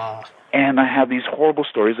 Huh. And I have these horrible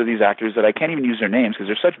stories of these actors that I can't even use their names because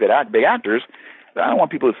they're such big actors that I don't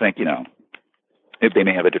want people to think, if they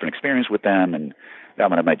may have a different experience with them, and that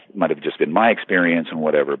might have just been my experience and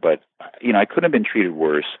whatever. But, I couldn't have been treated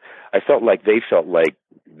worse. I felt like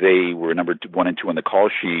they were number 1 and 2 on the call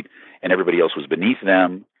sheet and everybody else was beneath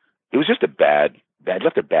them. It was just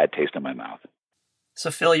left a bad taste in my mouth. So,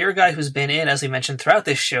 Phil, you're a guy who's been in, as we mentioned throughout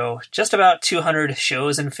this show, just about 200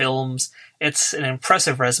 shows and films. It's an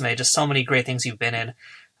impressive resume, just so many great things you've been in.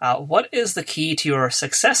 What is the key to your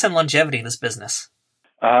success and longevity in this business?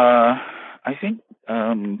 I think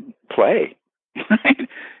play.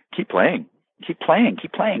 Keep playing.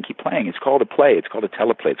 It's called a play. It's called a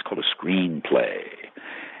teleplay. It's called a screenplay.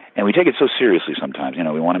 And we take it so seriously sometimes.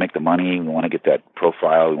 We want to make the money. We want to get that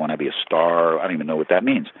profile. We want to be a star. I don't even know what that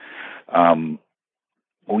means.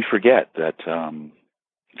 We forget that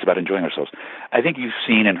it's about enjoying ourselves. I think you've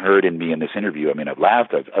seen and heard in me in this interview. I mean, I've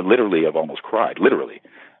laughed. I've almost cried, literally.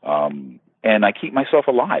 And I keep myself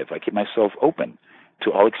alive. I keep myself open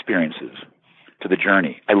to all experiences, to the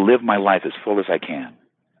journey. I live my life as full as I can,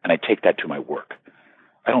 and I take that to my work.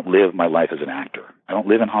 I don't live my life as an actor. I don't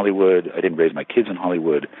live in Hollywood. I didn't raise my kids in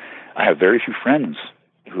Hollywood. I have very few friends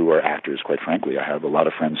who are actors, quite frankly. I have a lot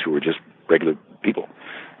of friends who are just regular people.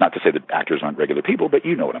 Not to say that actors aren't regular people, but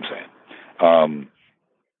you know what I'm saying.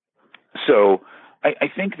 So I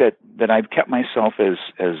think that I've kept myself as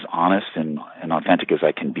honest and authentic as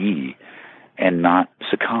I can be and not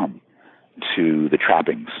succumb to the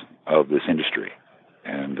trappings of this industry.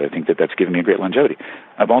 And I think that that's given me a great longevity.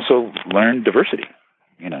 I've also learned diversity.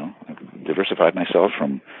 I've diversified myself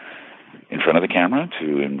from in front of the camera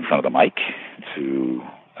to in front of the mic to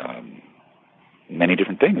many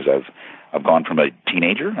different things. I've gone from a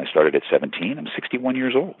teenager. I started at 17. I'm 61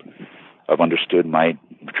 years old. I've understood my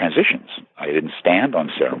transitions. I didn't stand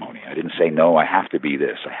on ceremony. I didn't say, no, I have to be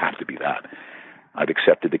this, I have to be that. I've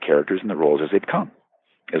accepted the characters and the roles as they've come,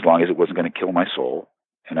 as long as it wasn't going to kill my soul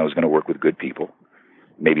and I was going to work with good people,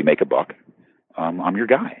 maybe make a buck. I'm your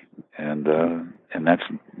guy. And that's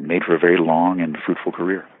made for a very long and fruitful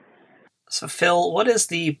career. So, Phil, what is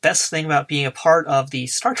the best thing about being a part of the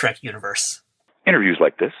Star Trek universe? Interviews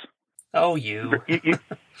like this. Oh, you.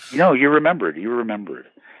 You're remembered. You're remembered.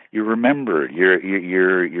 You're remembered.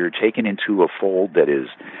 You're taken into a fold that is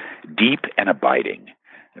deep and abiding.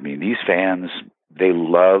 I mean, these fans, they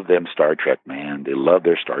love them Star Trek, man. They love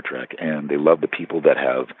their Star Trek, and they love the people that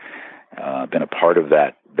have been a part of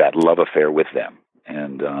that love affair with them.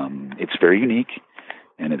 And it's very unique,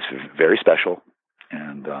 and it's very special.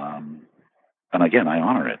 And again, I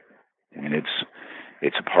honor it. I mean,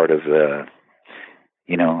 it's a part of the.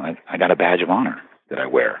 I got a badge of honor that I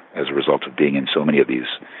wear as a result of being in so many of these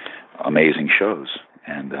amazing shows.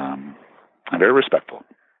 And I'm very respectful.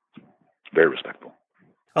 Very respectful.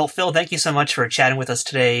 Well, Phil, thank you so much for chatting with us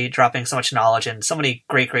today, dropping so much knowledge and so many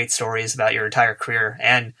great stories about your entire career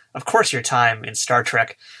and, of course, your time in Star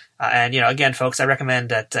Trek. And, again, folks, I recommend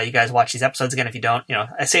that you guys watch these episodes again if you don't.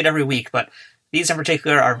 I say it every week, but these in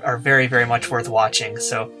particular are very, very much worth watching.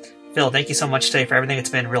 So, Phil, thank you so much today for everything. It's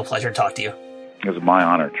been a real pleasure to talk to you. It was my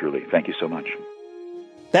honor, truly. Thank you so much.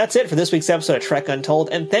 That's it for this week's episode of Trek Untold,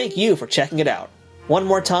 and thank you for checking it out. One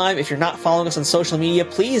more time, if you're not following us on social media,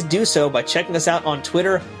 please do so by checking us out on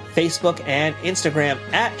Twitter, Facebook, and Instagram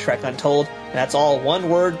at Trek Untold. And that's all one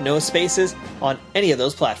word, no spaces, on any of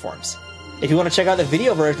those platforms. If you want to check out the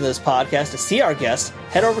video version of this podcast to see our guests,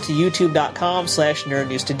 head over to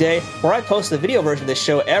youtube.com/nerdnewstoday, where I post the video version of this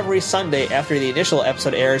show every Sunday after the initial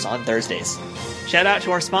episode airs on Thursdays. Shout out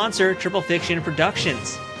to our sponsor, Triple Fiction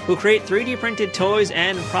Productions, who create 3D printed toys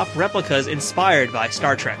and prop replicas inspired by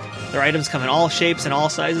Star Trek. Their items come in all shapes and all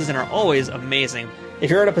sizes and are always amazing. If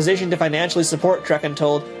you're in a position to financially support Trek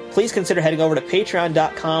Untold, please consider heading over to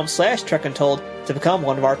patreon.com/trekuntold to become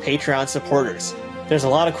one of our Patreon supporters. There's a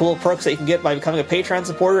lot of cool perks that you can get by becoming a Patreon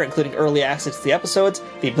supporter, including early access to the episodes,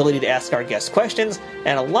 the ability to ask our guests questions,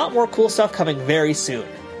 and a lot more cool stuff coming very soon.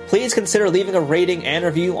 Please consider leaving a rating and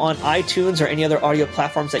review on iTunes or any other audio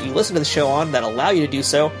platforms that you listen to the show on that allow you to do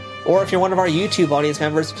so. Or if you're one of our YouTube audience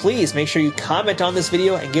members, please make sure you comment on this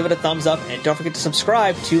video and give it a thumbs up, and don't forget to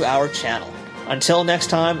subscribe to our channel. Until next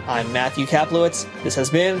time, I'm Matthew Kaplowitz. This has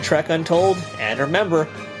been Trek Untold, and remember,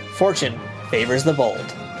 fortune favors the bold.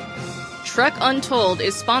 Trek Untold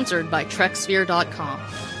is sponsored by TrekSphere.com,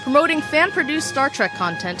 promoting fan-produced Star Trek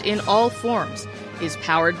content in all forms, is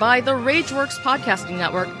powered by the RageWorks podcasting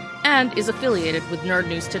network, and is affiliated with Nerd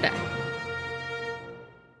News Today.